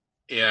on,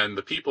 and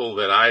the people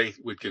that I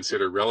would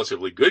consider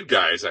relatively good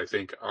guys, I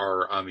think,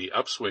 are on the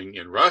upswing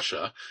in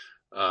Russia,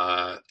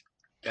 and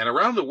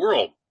around the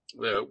world.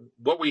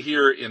 What we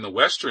hear in the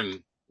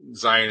Western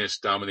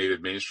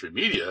Zionist-dominated mainstream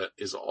media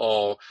is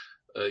all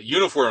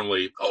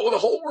uniformly, the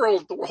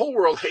whole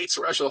world hates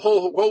Russia. The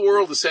whole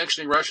world is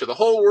sanctioning Russia. The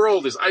whole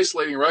world is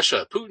isolating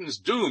Russia. Putin's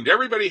doomed.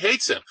 Everybody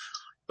hates him.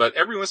 But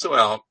every once in a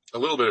while, a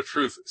little bit of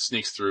truth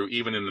sneaks through,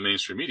 even in the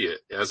mainstream media,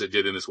 as it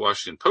did in this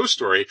Washington Post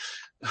story,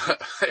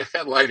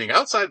 headlining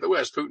outside the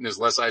West, Putin is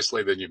less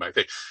isolated than you might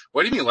think.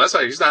 What do you mean less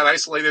isolated? He's not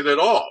isolated at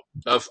all.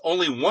 Of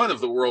only one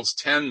of the world's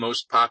 10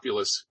 most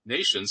populous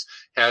nations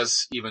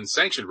has even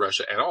sanctioned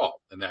Russia at all.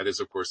 And that is,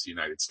 of course, the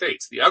United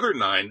States. The other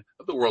 9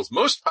 of the world's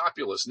most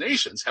populous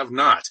nations have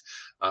not.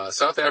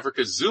 South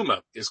Africa's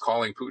Zuma is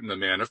calling Putin a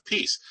man of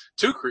peace.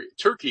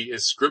 Turkey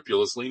is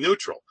scrupulously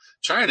neutral.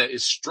 China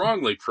is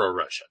strongly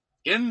pro-Russia.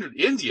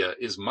 India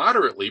is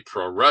moderately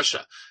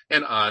pro-Russia,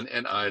 and on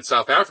and on.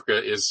 South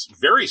Africa is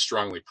very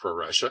strongly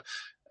pro-Russia.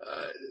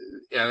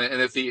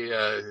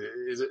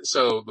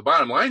 So the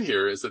bottom line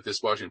here is that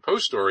this Washington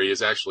Post story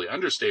is actually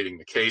understating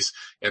the case,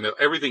 and that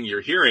everything you're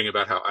hearing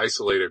about how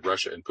isolated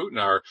Russia and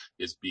Putin are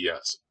is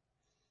BS.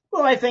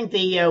 Well, I think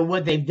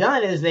what they've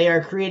done is they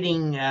are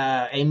creating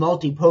a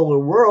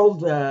multipolar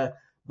world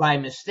by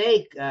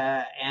mistake,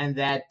 and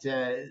that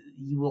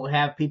you will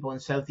have people in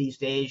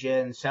Southeast Asia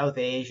and South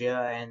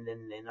Asia and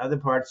in other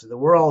parts of the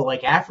world,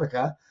 like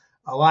Africa.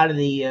 A lot of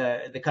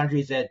the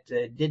countries that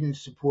didn't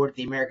support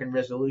the American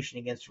resolution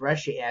against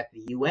Russia at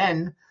the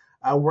UN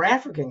were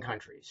African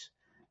countries.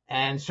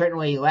 And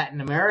certainly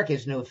Latin America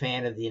is no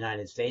fan of the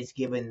United States,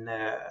 given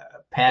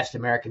past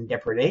American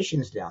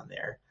depredations down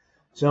there.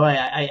 So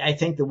I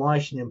think the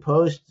Washington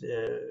Post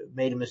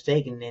made a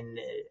mistake in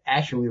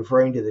actually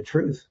referring to the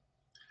truth.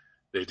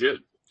 They did.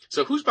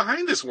 So who's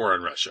behind this war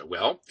on Russia?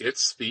 Well,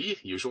 it's the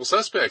usual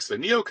suspects, the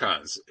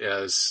neocons,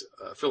 as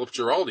Philip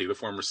Giraldi, the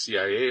former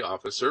CIA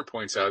officer,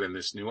 points out in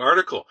this new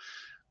article.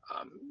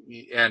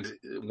 And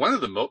one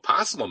of the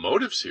possible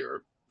motives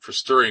here for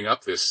stirring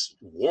up this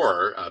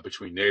war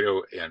between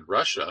NATO and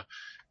Russia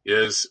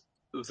is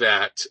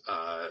that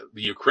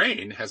the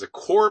Ukraine has a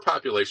core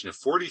population of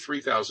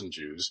 43,000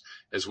 Jews,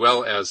 as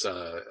well as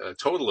a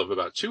total of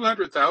about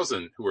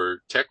 200,000 who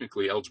are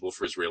technically eligible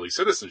for Israeli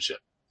citizenship.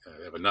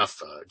 They have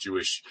enough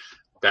Jewish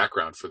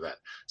background for that.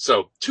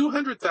 So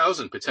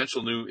 200,000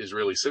 potential new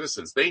Israeli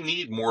citizens. They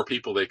need more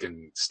people they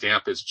can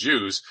stamp as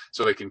Jews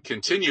so they can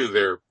continue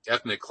their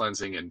ethnic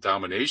cleansing and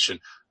domination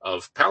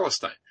of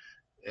Palestine.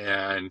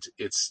 And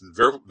it's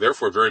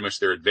therefore very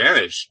much their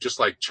advantage, just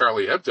like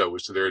Charlie Hebdo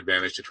was to their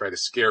advantage to try to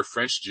scare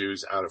French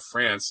Jews out of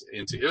France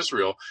into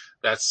Israel.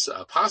 That's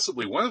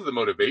possibly one of the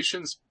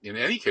motivations. In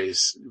any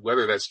case,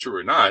 whether that's true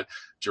or not,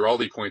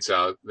 Giraldi points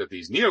out that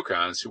these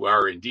neocons, who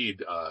are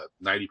indeed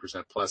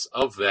 90% plus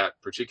of that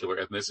particular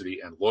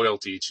ethnicity and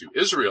loyalty to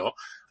Israel,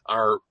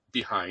 are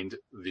behind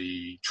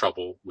the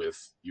trouble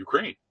with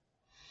Ukraine.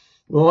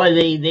 Well,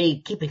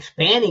 they keep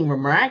expanding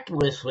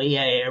miraculously.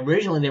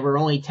 Originally, there were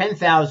only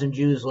 10,000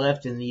 Jews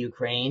left in the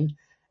Ukraine,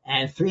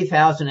 and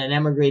 3,000 had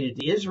emigrated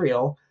to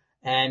Israel.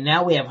 And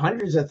now we have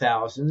hundreds of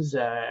thousands.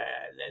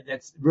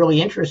 That's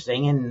really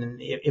interesting,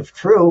 and if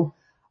true,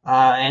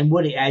 and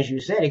would, as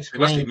you said,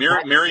 explain. They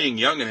must be marrying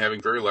young and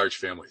having very large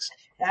families.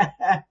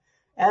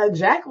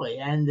 Exactly,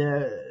 and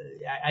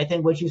I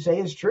think what you say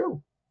is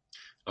true.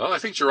 Well, I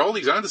think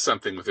Giraldi's onto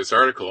something with this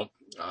article.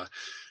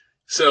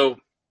 So,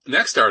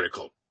 next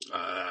article.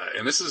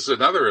 And this is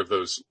another of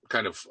those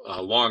kind of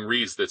long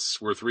reads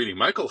that's worth reading.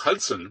 Michael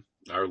Hudson,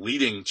 our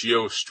leading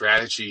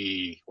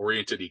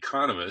geostrategy-oriented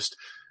economist,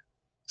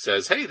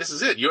 says, hey, this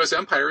is it. U.S.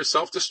 empire is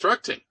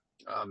self-destructing.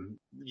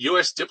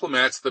 U.S.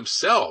 diplomats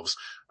themselves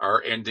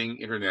are ending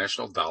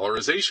international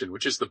dollarization,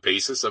 which is the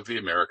basis of the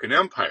American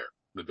empire.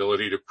 the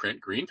ability to print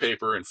green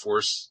paper and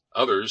force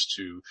others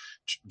to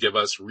give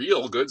us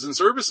real goods and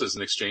services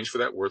in exchange for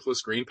that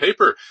worthless green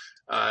paper.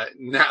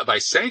 Now, by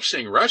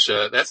sanctioning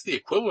Russia, that's the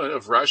equivalent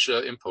of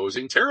Russia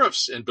imposing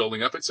tariffs and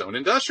building up its own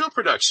industrial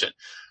production.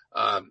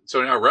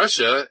 So now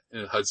Russia,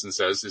 Hudson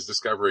says, is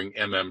discovering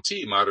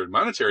MMT, modern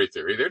monetary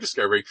theory. They're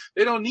discovering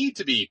they don't need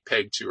to be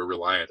pegged to or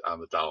reliant on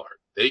the dollar.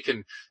 They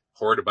can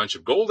hoard a bunch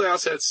of gold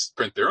assets,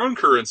 print their own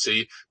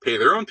currency, pay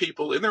their own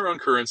people in their own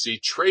currency,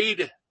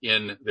 trade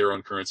in their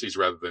own currencies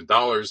rather than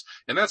dollars.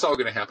 And that's all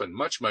going to happen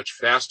much, much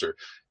faster,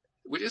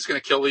 which is going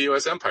to kill the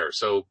U.S. empire.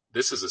 So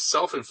this is a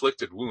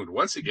self-inflicted wound,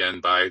 once again,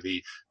 by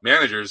the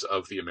managers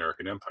of the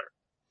American empire.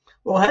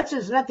 Well,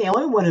 Hudson's not the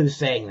only one who's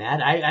saying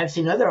that. I've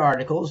seen other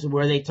articles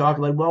where they talk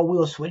about, well,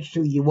 we'll switch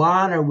to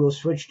yuan, or we'll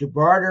switch to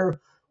barter,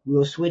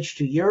 we'll switch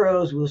to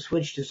euros, we'll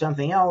switch to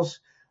something else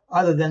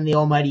other than the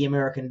almighty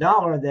American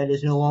dollar that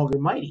is no longer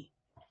mighty.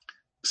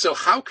 So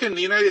how can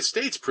the United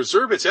States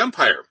preserve its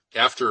empire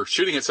after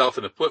shooting itself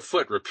in the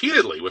foot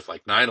repeatedly with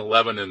like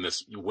 9/11 and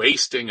this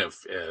wasting of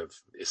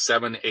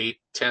 $7, $8,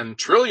 $10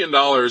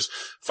 trillion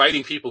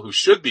fighting people who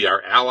should be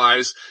our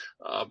allies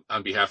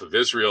on behalf of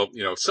Israel?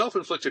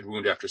 Self-inflicted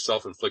wound after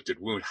self-inflicted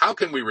wound. How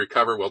can we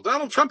recover? Well,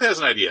 Donald Trump has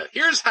an idea.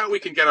 Here's how we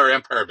can get our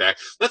empire back.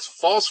 Let's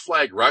false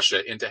flag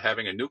Russia into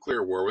having a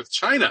nuclear war with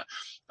China.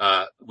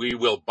 We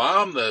will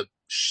bomb the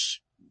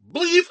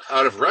bleep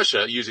out of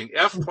Russia using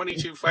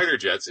F-22 fighter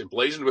jets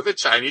emblazoned with a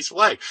Chinese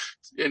flag.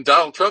 And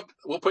Donald Trump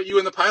will put you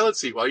in the pilot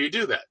seat while you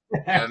do that.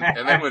 And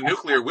then when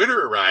nuclear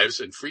winter arrives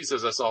and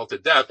freezes us all to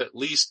death, at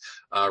least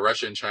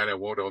Russia and China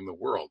won't own the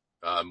world.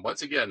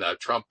 Once again,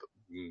 Trump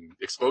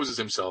exposes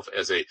himself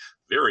as a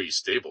very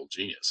stable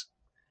genius.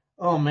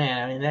 Oh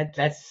man, I mean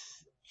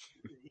that's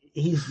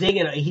he's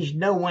digging. He should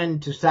know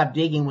when to stop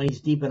digging when he's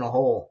deep in a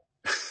hole.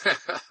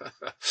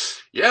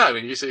 Yeah, I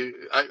mean, you see,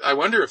 I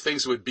wonder if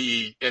things would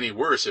be any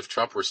worse if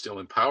Trump were still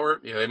in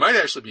power. They might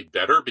actually be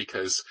better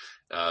because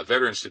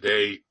Veterans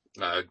Today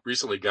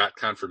recently got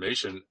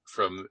confirmation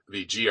from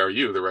the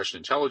GRU, the Russian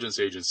intelligence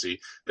agency,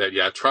 that,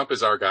 yeah, Trump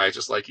is our guy,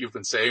 just like you've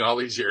been saying all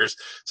these years.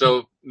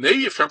 So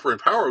maybe if Trump were in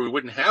power, we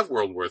wouldn't have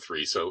World War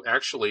III. So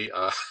actually,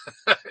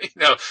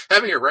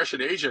 having a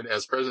Russian agent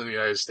as president of the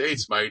United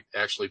States might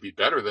actually be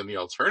better than the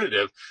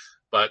alternative.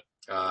 But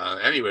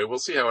anyway, we'll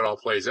see how it all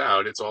plays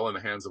out. It's all in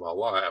the hands of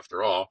Allah,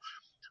 after all.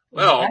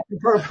 Well,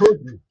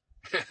 Putin.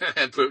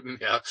 And Putin,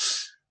 yeah.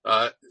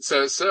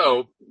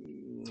 So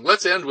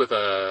let's end with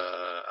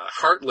a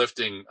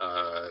heart-lifting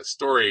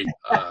story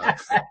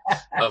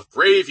of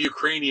brave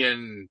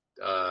Ukrainian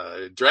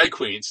drag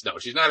queens. No,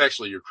 she's not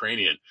actually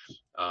Ukrainian,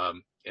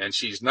 and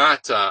she's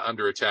not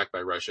under attack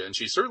by Russia, and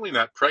she's certainly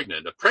not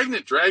pregnant. A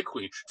pregnant drag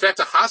queen, in fact,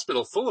 a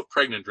hospital full of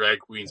pregnant drag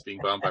queens being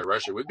bombed by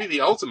Russia would be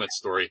the ultimate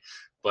story,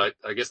 but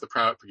I guess the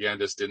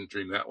propagandists didn't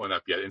dream that one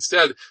up yet.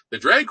 Instead, the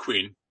drag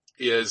queen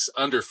is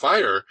under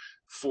fire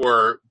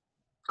for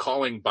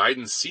calling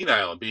Biden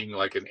senile and being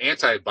like an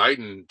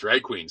anti-Biden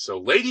drag queen. So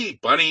Lady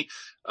Bunny,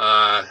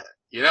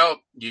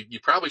 you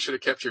probably should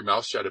have kept your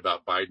mouth shut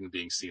about Biden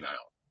being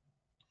senile.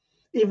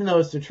 Even though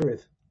it's the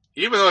truth.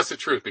 Even though it's the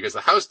truth, because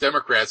the House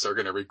Democrats are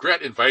going to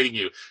regret inviting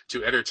you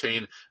to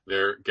entertain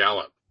their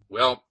gala.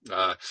 Well,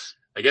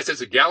 I guess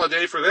it's a gala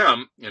day for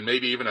them, and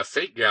maybe even a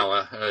fake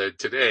gala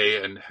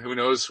today, and who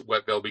knows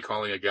what they'll be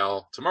calling a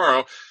gala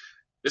tomorrow.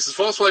 This is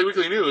False Flag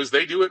Weekly News.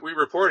 They do it, we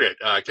report it.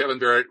 Kevin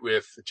Barrett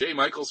with J.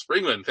 Michael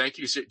Springman. Thank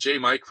you, J.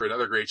 Mike, for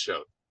another great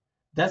show.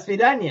 Do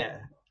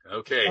svidaniya.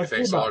 Okay,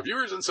 thanks to all our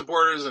viewers and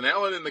supporters, and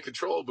Alan in the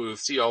control booth.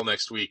 See you all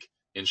next week,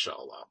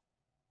 inshallah.